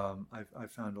 I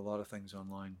found a lot of things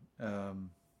online.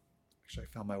 Actually, I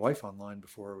found my wife online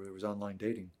before there was online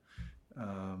dating.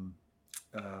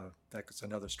 That's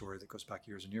another story that goes back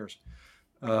years and years.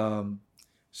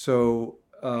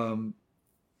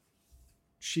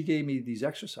 She gave me these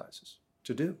exercises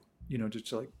to do, to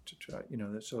try,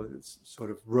 so it's sort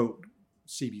of rote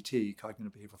CBT,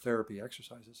 cognitive behavioral therapy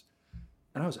exercises.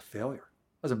 And I was a failure.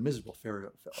 I was a miserable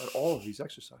failure at all of these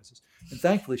exercises. And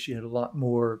thankfully, she had a lot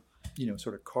more,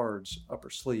 sort of cards up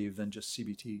her sleeve than just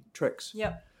CBT tricks.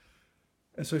 Yep.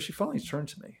 And so she finally turned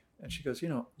to me and she goes,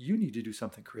 you need to do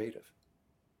something creative,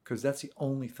 because that's the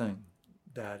only thing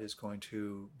that is going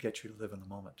to get you to live in the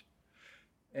moment.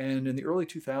 And in the early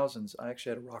 2000s, I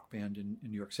actually had a rock band in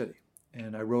New York City.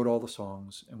 And I wrote all the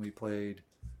songs, and we played.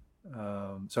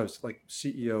 So I was like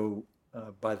CEO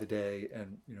by the day,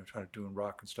 and trying to doing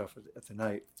rock and stuff at the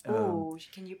night. Oh,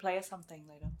 can you play us something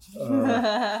later?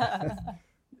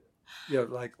 Yeah,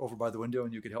 like Over by the Window,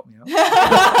 and you could help me out.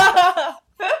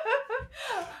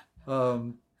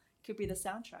 Could be the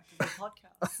soundtrack of the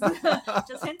podcast.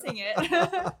 Just hinting it.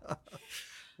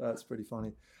 That's pretty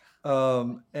funny.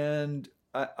 And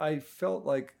I felt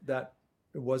like that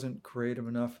it wasn't creative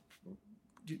enough,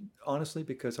 honestly,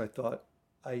 because I thought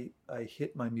I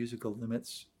hit my musical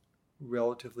limits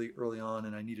relatively early on,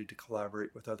 and I needed to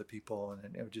collaborate with other people,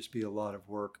 and it would just be a lot of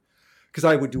work, because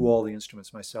I would do all the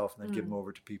instruments myself and then give them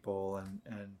over to people,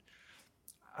 and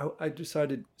I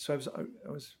decided. So I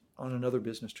was on another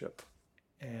business trip,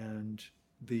 and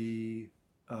the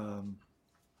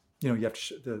you have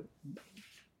to the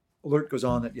alert goes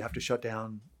on that you have to shut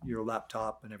down your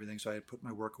laptop and everything. So I had put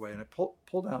my work away, and I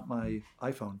pulled out my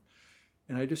iPhone,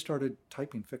 and I just started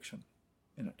typing fiction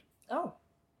in it. Oh.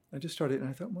 I just started, and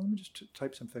I thought, well, let me just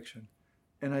type some fiction.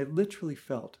 And I literally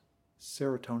felt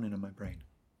serotonin in my brain.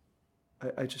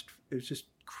 It was just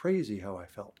crazy how I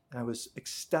felt. And I was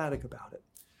ecstatic about it.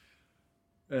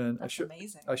 And That's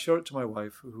amazing. I showed it to my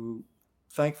wife, who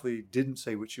thankfully didn't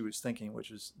say what she was thinking,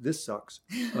 which is, this sucks.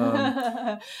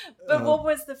 But what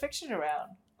was the fiction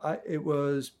around? It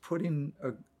was putting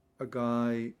a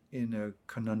guy in a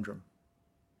conundrum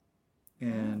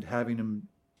and having him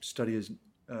study his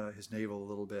navel a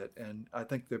little bit. And I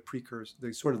think the precursor,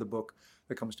 the book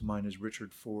that comes to mind is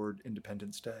Richard Ford,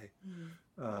 Independence Day,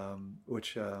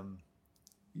 which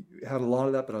had a lot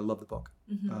of that, but I love the book.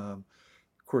 Of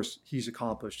course, he's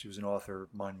accomplished. He was an author.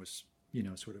 Mine was,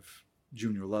 sort of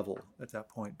junior level at that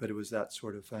point, but it was that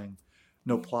sort of thing.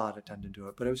 No plot attended to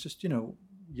it, but it was just, you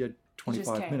had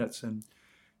 25 minutes. And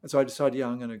so I decided,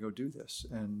 I'm going to go do this.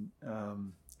 And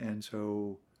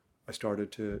so I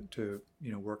started to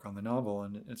work on the novel,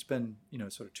 and it's been,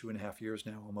 sort of 2.5 years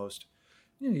now almost.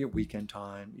 You get weekend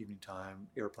time, evening time,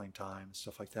 airplane time,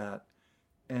 stuff like that.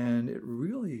 And it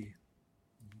really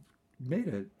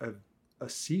made a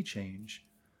sea change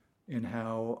in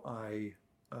how I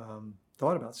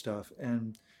thought about stuff.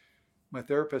 And my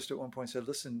therapist at one point said,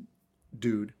 listen,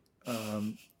 dude,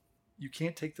 you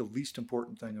can't take the least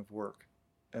important thing of work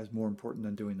as more important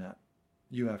than doing that.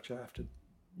 You have to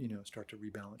start to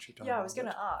rebalance your time. Yeah, I was going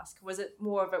to ask, was it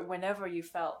more of it whenever you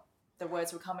felt the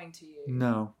words were coming to you?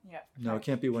 No. Yeah. Okay. No, it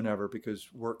can't be whenever, because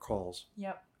work calls.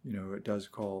 Yep. It does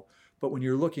call. But when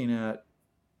you're looking at,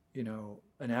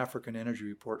 an African energy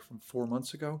report from 4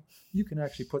 months ago, you can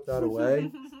actually put that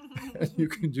away and you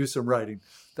can do some writing.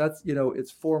 That's,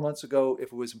 it's 4 months ago.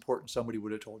 If it was important, somebody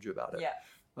would have told you about it. Yeah.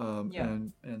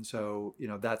 And so,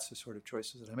 that's the sort of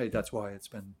choices that I made. That's why it's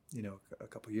been, a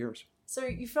couple of years. So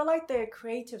you feel like the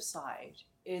creative side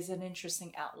is an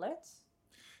interesting outlet?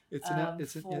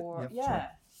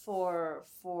 For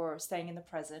staying in the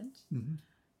present. Mm-hmm.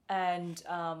 And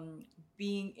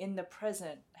being in the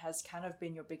present has kind of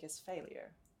been your biggest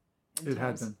failure. It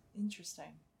had been.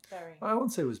 Interesting. Very. I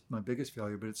wouldn't say it was my biggest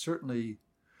failure, but it's certainly,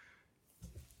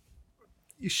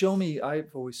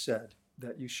 I've always said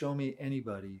that you show me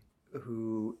anybody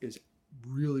who is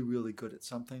really, really good at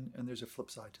something, and there's a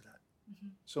flip side to that. Mm-hmm.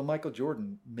 So Michael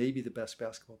Jordan may be the best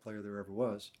basketball player there ever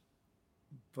was,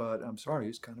 but I'm sorry,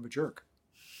 he's kind of a jerk.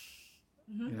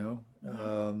 Mm-hmm.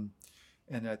 Mm-hmm.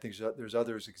 And I think there's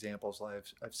others examples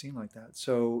I've seen like that.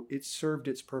 So it served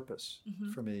its purpose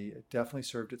for me. It definitely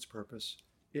served its purpose.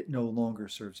 It no longer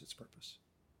serves its purpose.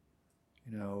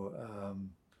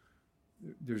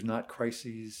 There's not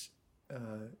crises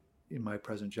in my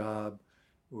present job.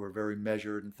 We're very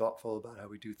measured and thoughtful about how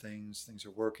we do things. Things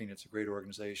are working. It's a great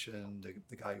organization.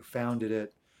 The guy who founded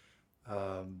it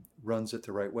runs it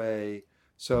the right way.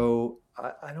 So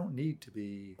I don't need to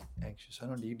be anxious. I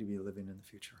don't need to be living in the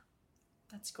future.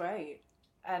 That's great.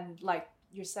 And like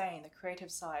you're saying, the creative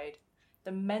side,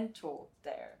 the mentor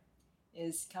there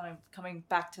is coming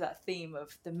back to that theme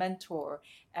of the mentor.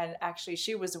 And actually,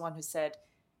 she was the one who said,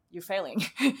 you're failing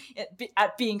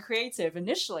at being creative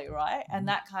initially, right? And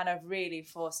that kind of really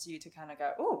forced you to kind of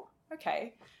go, oh,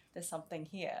 okay, there's something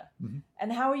here. Mm-hmm.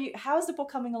 And how's the book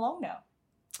coming along now?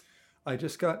 I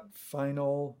just got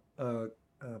final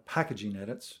packaging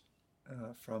edits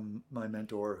from my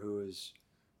mentor, who is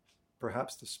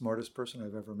perhaps the smartest person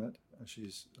I've ever met.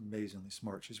 She's amazingly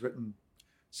smart. She's written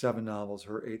 7 novels.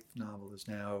 Her 8th novel is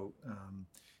now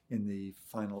in the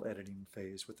final editing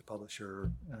phase with the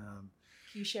publisher.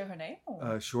 Can you share her name?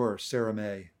 Sure, Sarah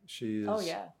May. She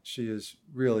is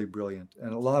really brilliant,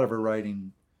 and a lot of her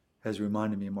writing has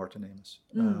reminded me of Marta Namus.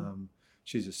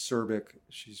 She's acerbic.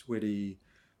 She's witty.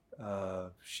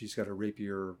 She's got a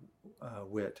rapier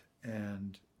wit,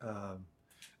 and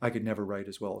I could never write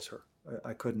as well as her.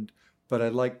 I couldn't, but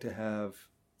I'd like to have,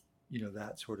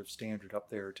 that sort of standard up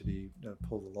there to be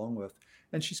pulled along with.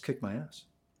 And she's kicked my ass.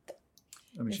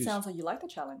 I mean, it sounds like you like the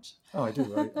challenge. Oh, I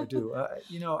do. I do.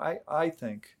 I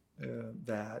think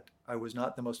that I was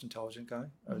not the most intelligent guy.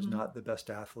 I was not the best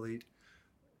athlete.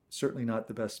 Certainly not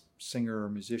the best singer or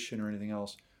musician or anything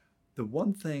else. The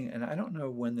one thing, and I don't know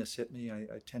when this hit me, I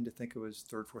tend to think it was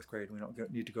 3rd, 4th grade. We don't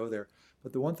need to go there.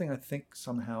 But the one thing I think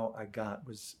somehow I got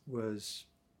was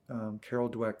Carol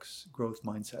Dweck's growth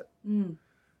mindset,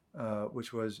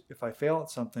 which was, if I fail at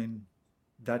something,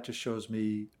 that just shows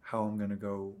me how I'm going to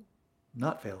go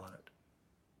not fail on it,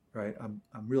 right? I'm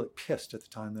really pissed at the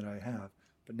time that I have,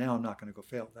 but now I'm not going to go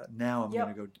fail at that. Now I'm going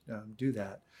to go do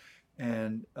that.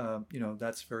 And,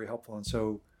 that's very helpful. And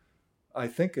so I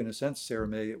think, in a sense, Sarah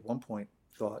May at one point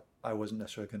thought I wasn't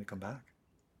necessarily going to come back.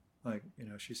 Like,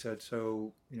 she said,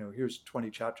 so, here's 20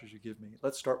 chapters you give me.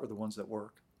 Let's start with the ones that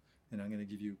work. And I'm going to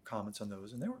give you comments on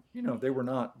those. And they were, they were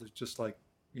not just like,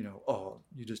 oh,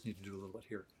 you just need to do a little bit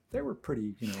here. They were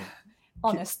pretty,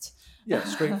 honest.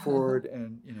 Straightforward.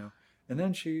 And, and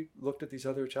then she looked at these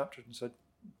other chapters and said,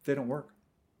 they don't work.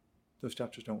 Those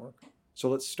chapters don't work. So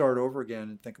let's start over again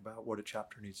and think about what a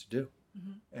chapter needs to do.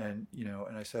 And,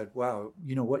 and I said, wow,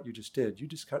 you know what you just did? You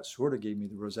just sort of gave me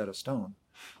the Rosetta Stone.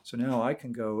 So now I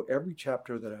can go, every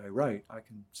chapter that I write, I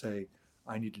can say,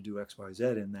 I need to do X, Y, Z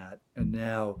in that. And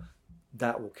now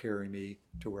that will carry me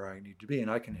to where I need to be. And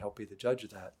I can help be the judge of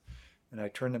that. And I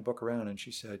turned the book around and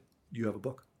she said, you have a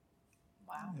book.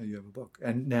 Wow. You have a book.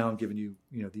 And now I'm giving you,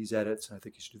 these edits. And I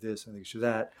think you should do this. And I think you should do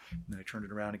that. And then I turned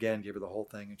it around again, gave her the whole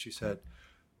thing. And she said,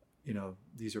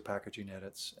 these are packaging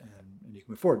edits and you can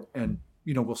move forward. And,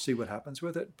 we'll see what happens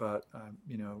with it. But I'm,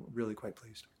 really quite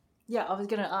pleased. Yeah, I was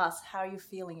going to ask, how are you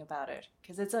feeling about it?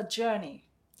 Because it's a journey,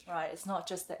 right? It's not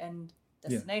just the end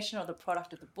destination or the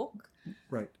product of the book.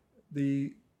 Right.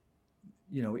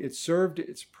 It served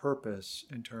its purpose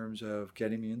in terms of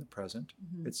getting me in the present.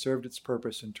 It served its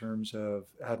purpose in terms of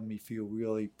having me feel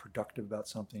really productive about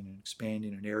something and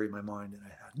expanding an area of my mind that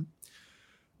I hadn't.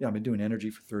 Yeah, I've been doing energy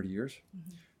for 30 years.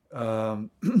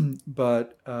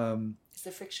 But is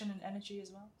there friction in energy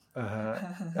as well?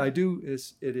 I do.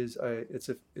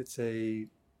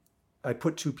 I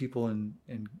put two people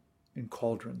in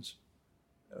cauldrons,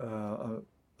 a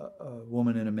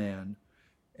woman and a man,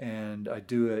 and I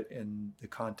do it in the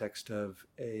context of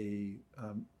a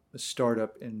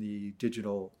startup in the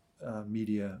digital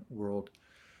media world,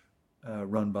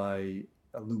 run by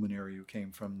a luminary who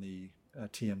came from the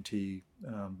TMT,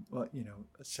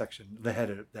 section, the head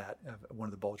of that, one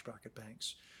of the bulge bracket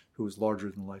banks, who was larger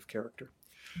than life character.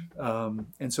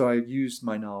 And so I used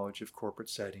my knowledge of corporate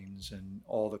settings and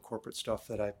all the corporate stuff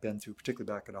that I've been through,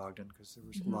 particularly back at Ogden, because there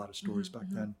was a lot of stories back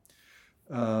then.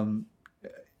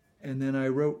 And then I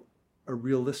wrote a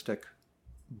realistic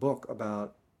book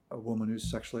about a woman who's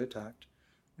sexually attacked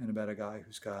and about a guy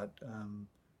who's got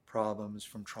problems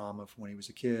from trauma from when he was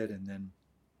a kid, and then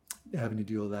having to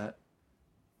deal with that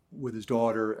with his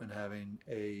daughter and having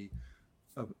a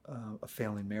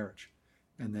failing marriage,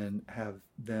 and then have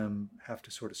them have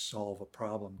to sort of solve a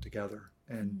problem together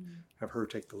and have her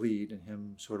take the lead and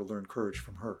him sort of learn courage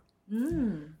from her.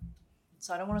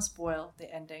 So I don't want to spoil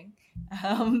the ending.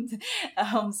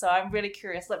 So I'm really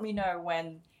curious. Let me know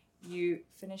when you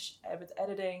finish with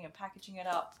editing and packaging it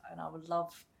up, and I would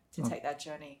love to take that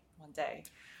journey one day.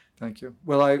 Thank you.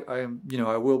 Well, I am,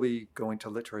 I will be going to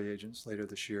literary agents later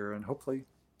this year, and hopefully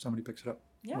somebody picks it up.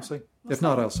 Yeah, we'll see. If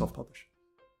not, I'll self-publish.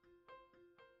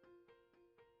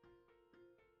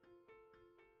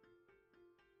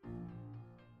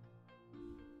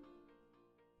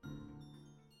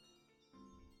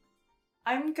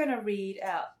 I'm going to read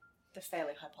out the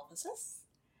failure hypothesis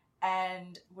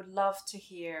and would love to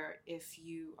hear if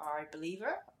you are a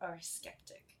believer or a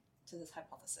skeptic to this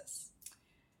hypothesis.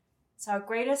 So our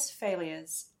greatest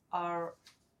failures are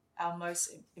our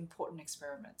most important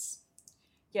experiments.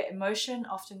 Yet emotion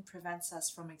often prevents us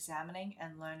from examining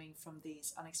and learning from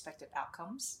these unexpected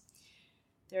outcomes.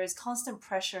 There is constant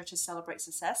pressure to celebrate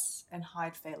success and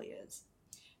hide failures.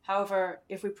 However,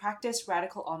 if we practice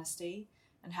radical honesty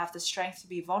and have the strength to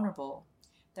be vulnerable,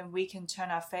 then we can turn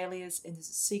our failures into the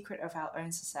secret of our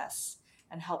own success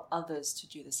and help others to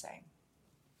do the same.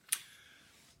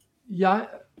 Yeah,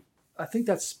 I think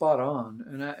that's spot on.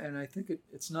 And I think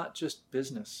it's not just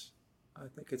business. I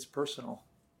think it's personal.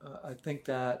 I think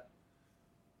that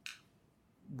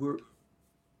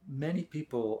many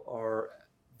people are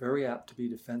very apt to be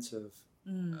defensive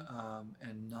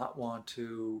and not want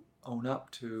to own up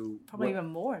to even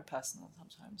more personal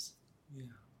sometimes. Yeah,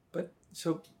 but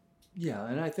so yeah,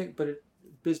 and I think, but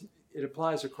it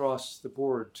applies across the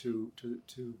board to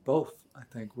both. I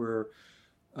think where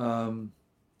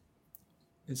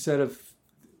instead of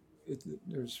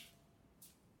there's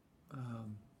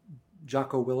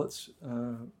Jocko Willits,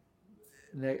 an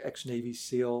ex-Navy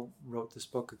SEAL, wrote this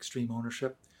book, Extreme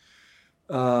Ownership,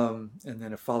 and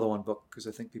then a follow-on book because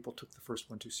I think people took the first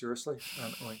one too seriously,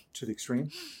 like to the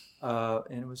extreme,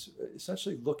 and it was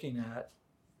essentially looking at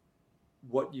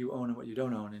what you own and what you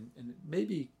don't own, and it may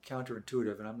be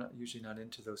counterintuitive, and I'm usually not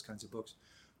into those kinds of books,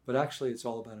 but actually it's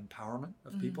all about empowerment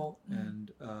of people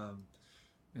and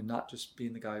not just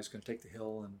being the guy who's going to take the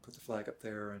hill and put the flag up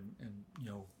there and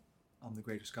I'm the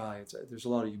greatest guy. There's a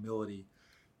lot of humility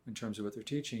in terms of what they're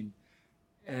teaching,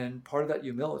 and part of that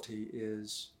humility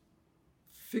is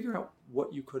figure out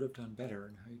what you could have done better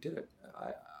and how you did it.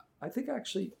 I think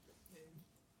actually,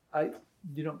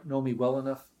 you don't know me well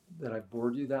enough that I've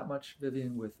bored you that much,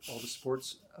 Vivian, with all the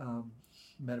sports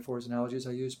metaphors, analogies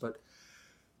I use, but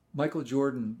Michael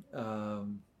Jordan,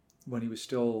 when he was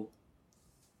still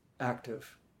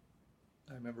active,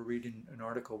 I remember reading an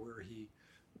article where he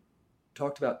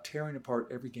talked about tearing apart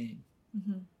every game.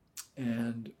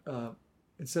 And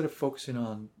instead of focusing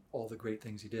on all the great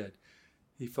things he did,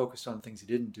 he focused on things he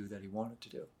didn't do that he wanted to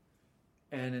do.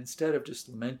 And instead of just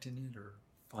lamenting it or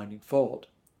finding fault,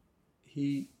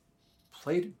 he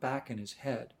played it back in his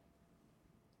head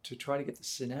to try to get the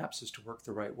synapses to work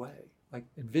the right way, like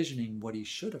envisioning what he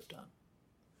should have done.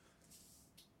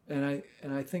 And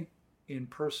I think in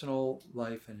personal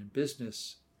life and in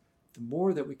business, the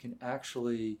more that we can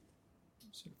actually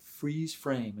sort of freeze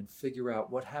frame and figure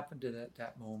out what happened at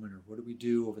that moment, or what did we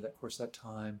do over that course of that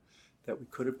time that we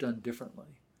could have done differently.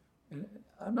 And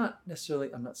I'm not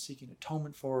seeking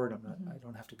atonement for it. I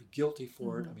don't have to be guilty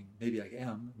for it. I mean, maybe I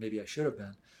am, maybe I should have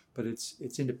been, but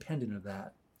it's independent of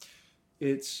that.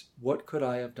 It's what could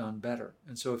I have done better?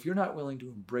 And so if you're not willing to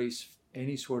embrace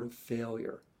any sort of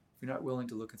failure, if you're not willing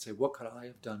to look and say, what could I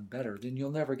have done better? Then you'll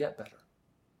never get better.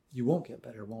 You won't get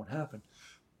better. It won't happen.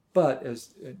 But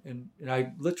and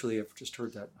I literally have just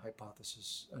heard that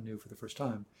hypothesis anew for the first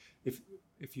time.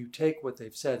 If you take what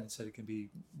they've said and said it can be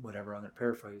whatever, I'm going to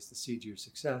paraphrase, the seed to your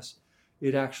success,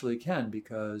 it actually can,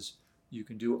 because you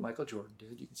can do what Michael Jordan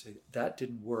did. You can say, that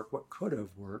didn't work. What could have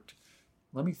worked?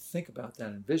 Let me think about that,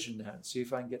 envision that, and see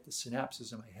if I can get the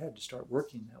synapses in my head to start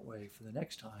working that way for the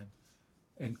next time,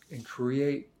 and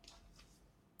create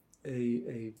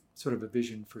a sort of a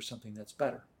vision for something that's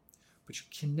better. But you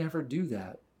can never do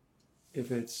that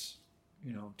if it's,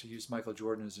 to use Michael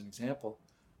Jordan as an example,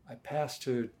 I passed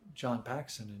to John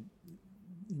Paxson and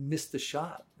missed the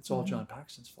shot. It's all John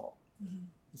Paxson's fault.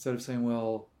 Instead of saying,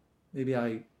 well, maybe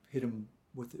I hit him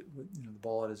with the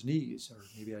ball at his knees, or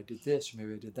maybe I did this, or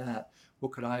maybe I did that.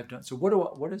 What could I have done? So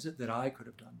what is it that I could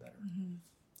have done better?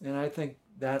 And I think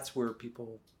that's where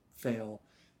people fail.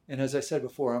 And as I said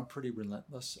before, I'm pretty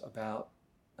relentless about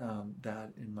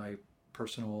that in my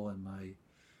personal and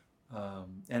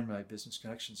my business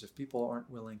connections. If people aren't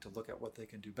willing to look at what they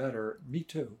can do better, me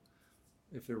too.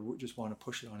 If they just want to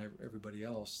push it on everybody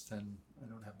else, then I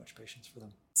don't have much patience for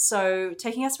them. So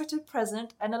taking us back to the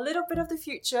present and a little bit of the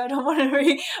future, I don't want to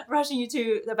be rushing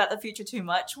you about the future too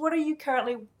much. What are you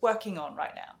currently working on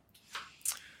right now?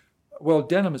 Well,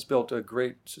 Denim has built a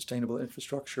great sustainable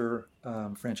infrastructure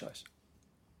franchise.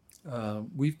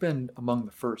 We've been among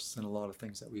the firsts in a lot of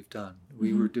things that we've done.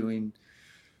 We were doing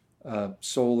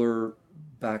solar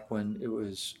back when it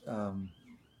was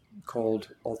called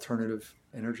alternative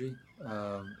energy,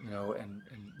 and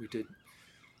we did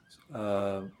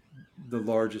the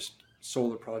largest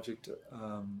solar project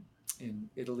in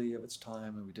Italy of its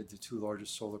time, and we did the two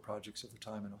largest solar projects of the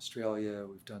time in Australia.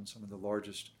 We've done some of the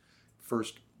largest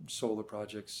first solar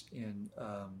projects in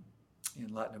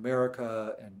Latin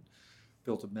America, and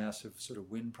built a massive sort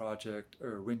of wind project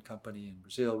or wind company in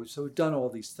Brazil. So we've done all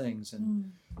these things,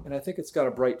 and I think it's got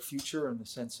a bright future in the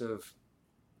sense of,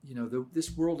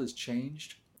 this world has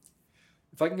changed.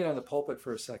 If I can get on the pulpit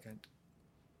for a second,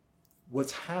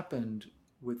 what's happened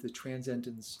with the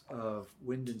transcendence of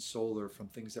wind and solar from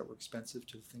things that were expensive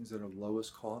to things that are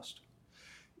lowest cost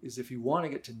is, if you want to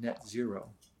get to net zero,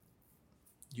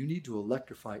 you need to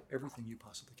electrify everything you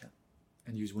possibly can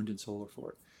and use wind and solar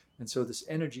for it. And so this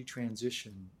energy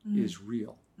transition is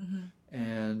real.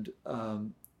 And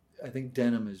I think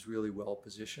Denim is really well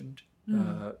positioned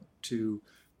to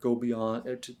go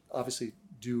beyond, to obviously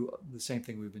do the same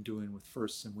thing we've been doing with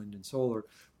firsts in wind and solar,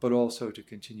 but also to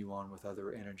continue on with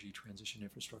other energy transition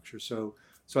infrastructure. So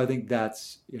I think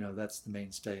that's the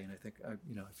mainstay. And I think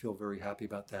I feel very happy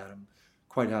about that. I'm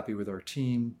quite happy with our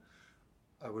team.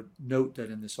 I would note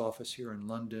that in this office here in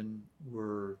London,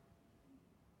 we're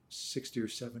 60 or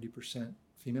 70%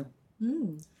 female.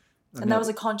 And that was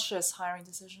a conscious hiring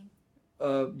decision?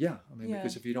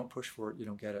 Because if you don't push for it, you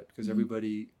don't get it. Because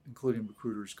everybody, including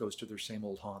recruiters, goes to their same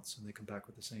old haunts, and they come back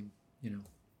with the same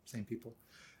people.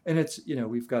 And it's,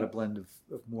 we've got a blend of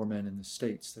more men in the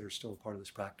States that are still a part of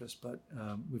this practice, but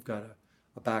we've got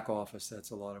a back office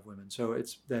that's a lot of women. So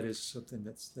that is something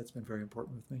that's been very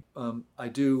important with me. I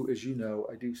do, as you know,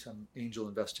 I do some angel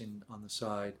investing on the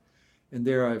side, and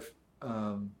there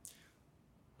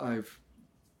I've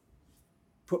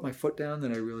put my foot down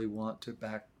that I really want to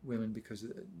back women, because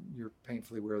you're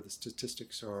painfully aware the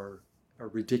statistics are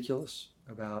ridiculous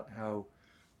about how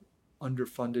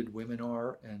underfunded women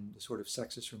are, and the sort of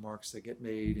sexist remarks that get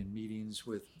made in meetings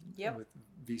with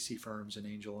VC firms and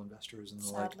angel investors and the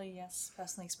like. Sadly, yes,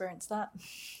 personally experienced that.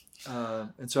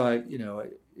 And so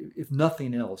if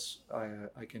nothing else,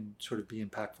 I can sort of be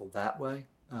impactful that way,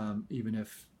 even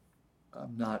if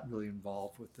I'm not really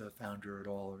involved with the founder at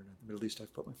all, but at least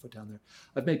I've put my foot down there.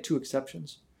 I've made 3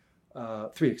 exceptions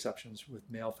with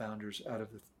male founders out of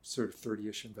the sort of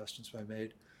 30-ish investments I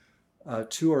made.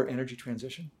 2 are energy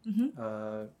transition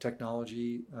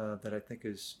technology that I think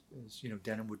is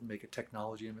Denim wouldn't make a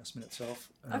technology investment itself.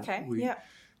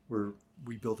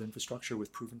 we build infrastructure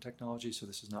with proven technology, so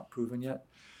this is not proven yet.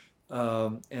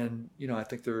 And I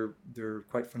think they're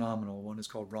quite phenomenal. One is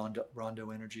called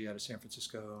Rondo Energy out of San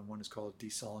Francisco, and one is called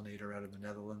Desalinator out of the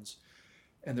Netherlands.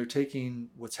 And they're taking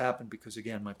what's happened, because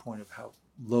again, my point of how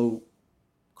low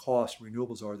cost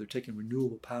renewables are, they're taking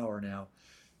renewable power now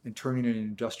and turning it into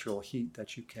industrial heat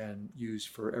that you can use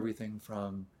for everything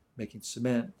from making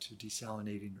cement to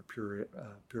desalinating or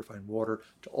purifying water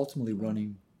to ultimately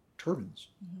running turbines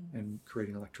and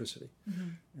creating electricity.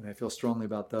 And I feel strongly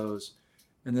about those.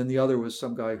 And then the other was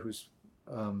some guy who's,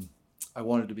 I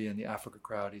wanted to be in the Africa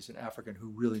crowd. He's an African who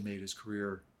really made his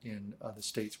career in the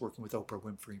States working with Oprah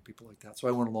Winfrey and people like that. So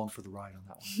I went along for the ride on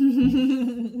that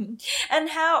one. And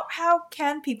how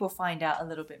can people find out a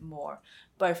little bit more,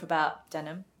 both about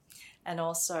Denim and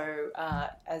also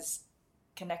as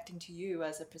connecting to you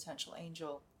as a potential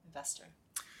angel investor?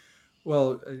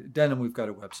 Well, Denim, we've got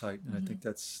a website, and I think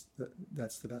that's the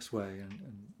best way. And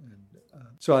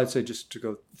so I'd say just to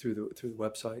go through the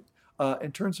website.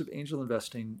 In terms of angel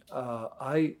investing,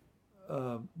 I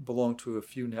belong to a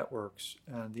few networks,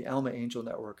 and the Alma Angel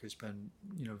Network has been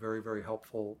very, very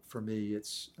helpful for me.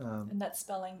 It's and that's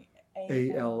spelling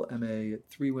ALMA.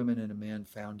 3 women and a man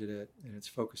founded it, and it's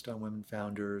focused on women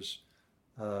founders.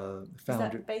 Is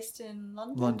that based in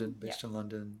London? London, based in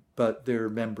London, but their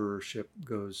membership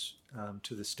goes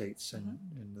to the States and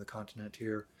the continent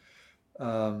here,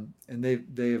 and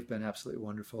they have been absolutely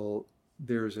wonderful.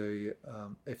 There's a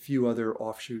few other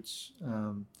offshoots,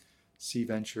 Sea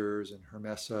Ventures and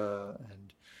Hermesa,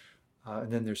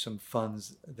 and then there's some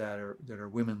funds that are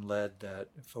women led that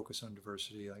focus on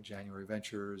diversity, like January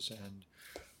Ventures,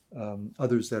 and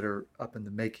others that are up in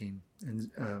the making,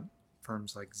 and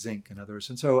firms like Zinc and others.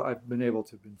 And so I've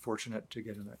been fortunate to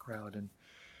get in that crowd,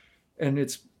 and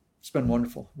it's been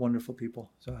wonderful people.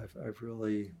 So I've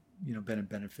really been a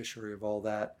beneficiary of all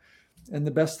that. And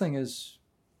the best thing is,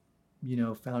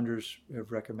 founders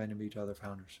have recommended me to other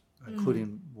founders,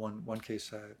 including one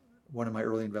case. One of my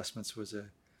early investments was a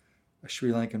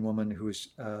Sri Lankan woman who is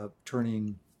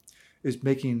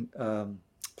making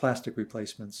plastic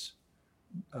replacements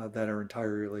that are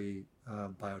entirely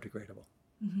biodegradable.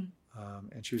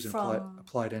 And she was an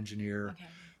applied engineer.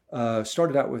 Okay.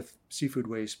 Started out with seafood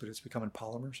waste, but it's becoming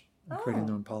polymers, and creating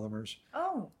their own polymers.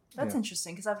 Oh, that's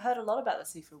interesting, because I've heard a lot about the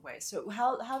seafood waste. So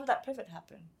how did that pivot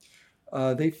happen?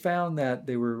 They found that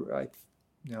they were,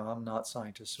 I'm not a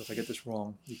scientist, so if I get this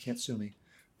wrong, you can't sue me.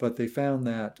 But they found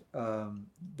that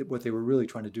what they were really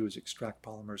trying to do is extract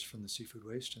polymers from the seafood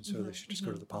waste, and so they should just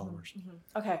go to the polymers.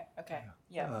 Okay,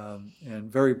 yeah.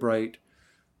 And very bright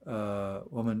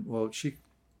woman. Well, she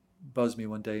buzzed me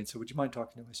one day and said, "Would you mind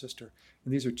talking to my sister?"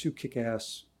 And these are 2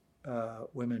 kick-ass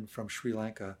women from Sri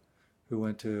Lanka who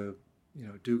went to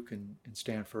Duke and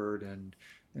Stanford, and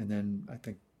then I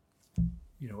think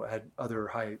had other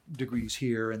high degrees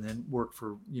here, and then worked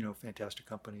for fantastic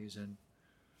companies. And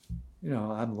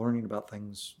I'm learning about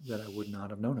things that I would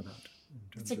not have known about.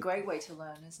 It's a great way to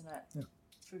learn, isn't it? Yeah.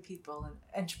 Through people, and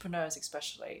entrepreneurs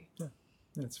especially. Yeah,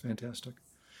 it's fantastic.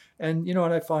 And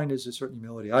what I find is a certain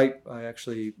humility. I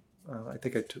actually, I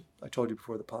think I told you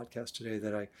before the podcast today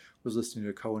that I was listening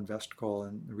to a co-invest call,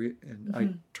 and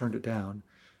I turned it down.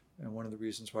 And one of the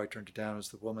reasons why I turned it down is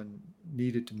the woman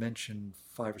needed to mention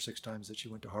 5 or 6 times that she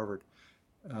went to Harvard,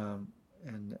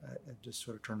 and it just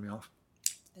sort of turned me off.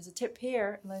 There's a tip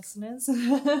here, listeners.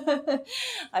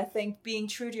 I think being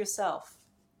true to yourself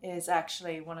is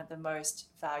actually one of the most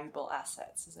valuable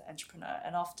assets as an entrepreneur.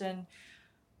 And often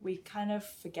we kind of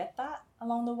forget that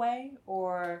along the way,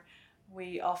 or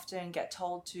we often get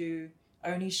told to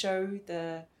only show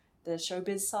the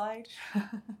showbiz side.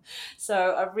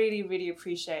 So I really, really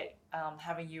appreciate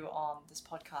having you on this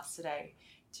podcast today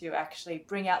to actually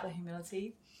bring out the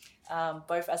humility,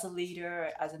 both as a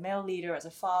leader, as a male leader, as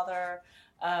a father,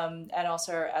 and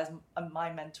also as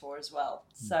my mentor as well.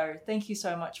 So thank you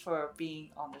so much for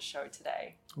being on the show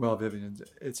today. Well, Vivian,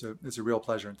 it's a real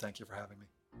pleasure, and thank you for having me.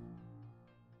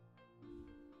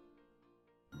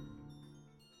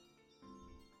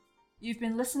 You've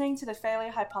been listening to The Failure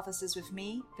Hypothesis with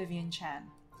me, Vivian Chan.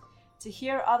 To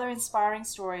hear other inspiring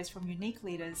stories from unique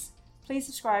leaders, please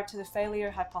subscribe to The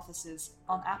Failure Hypothesis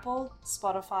on Apple,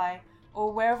 Spotify,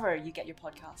 or wherever you get your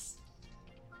podcasts.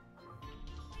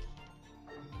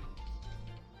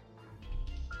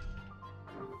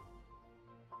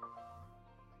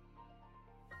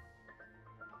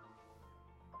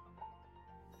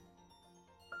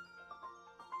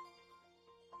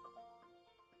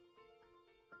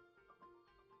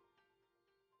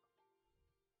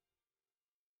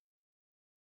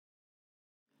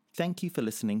 Thank you for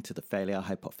listening to The Failure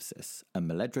Hypothesis, a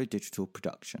Meledro Digital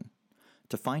production.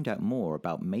 To find out more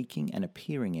about making and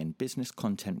appearing in business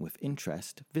content with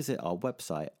interest, visit our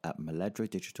website at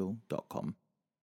meledrodigital.com.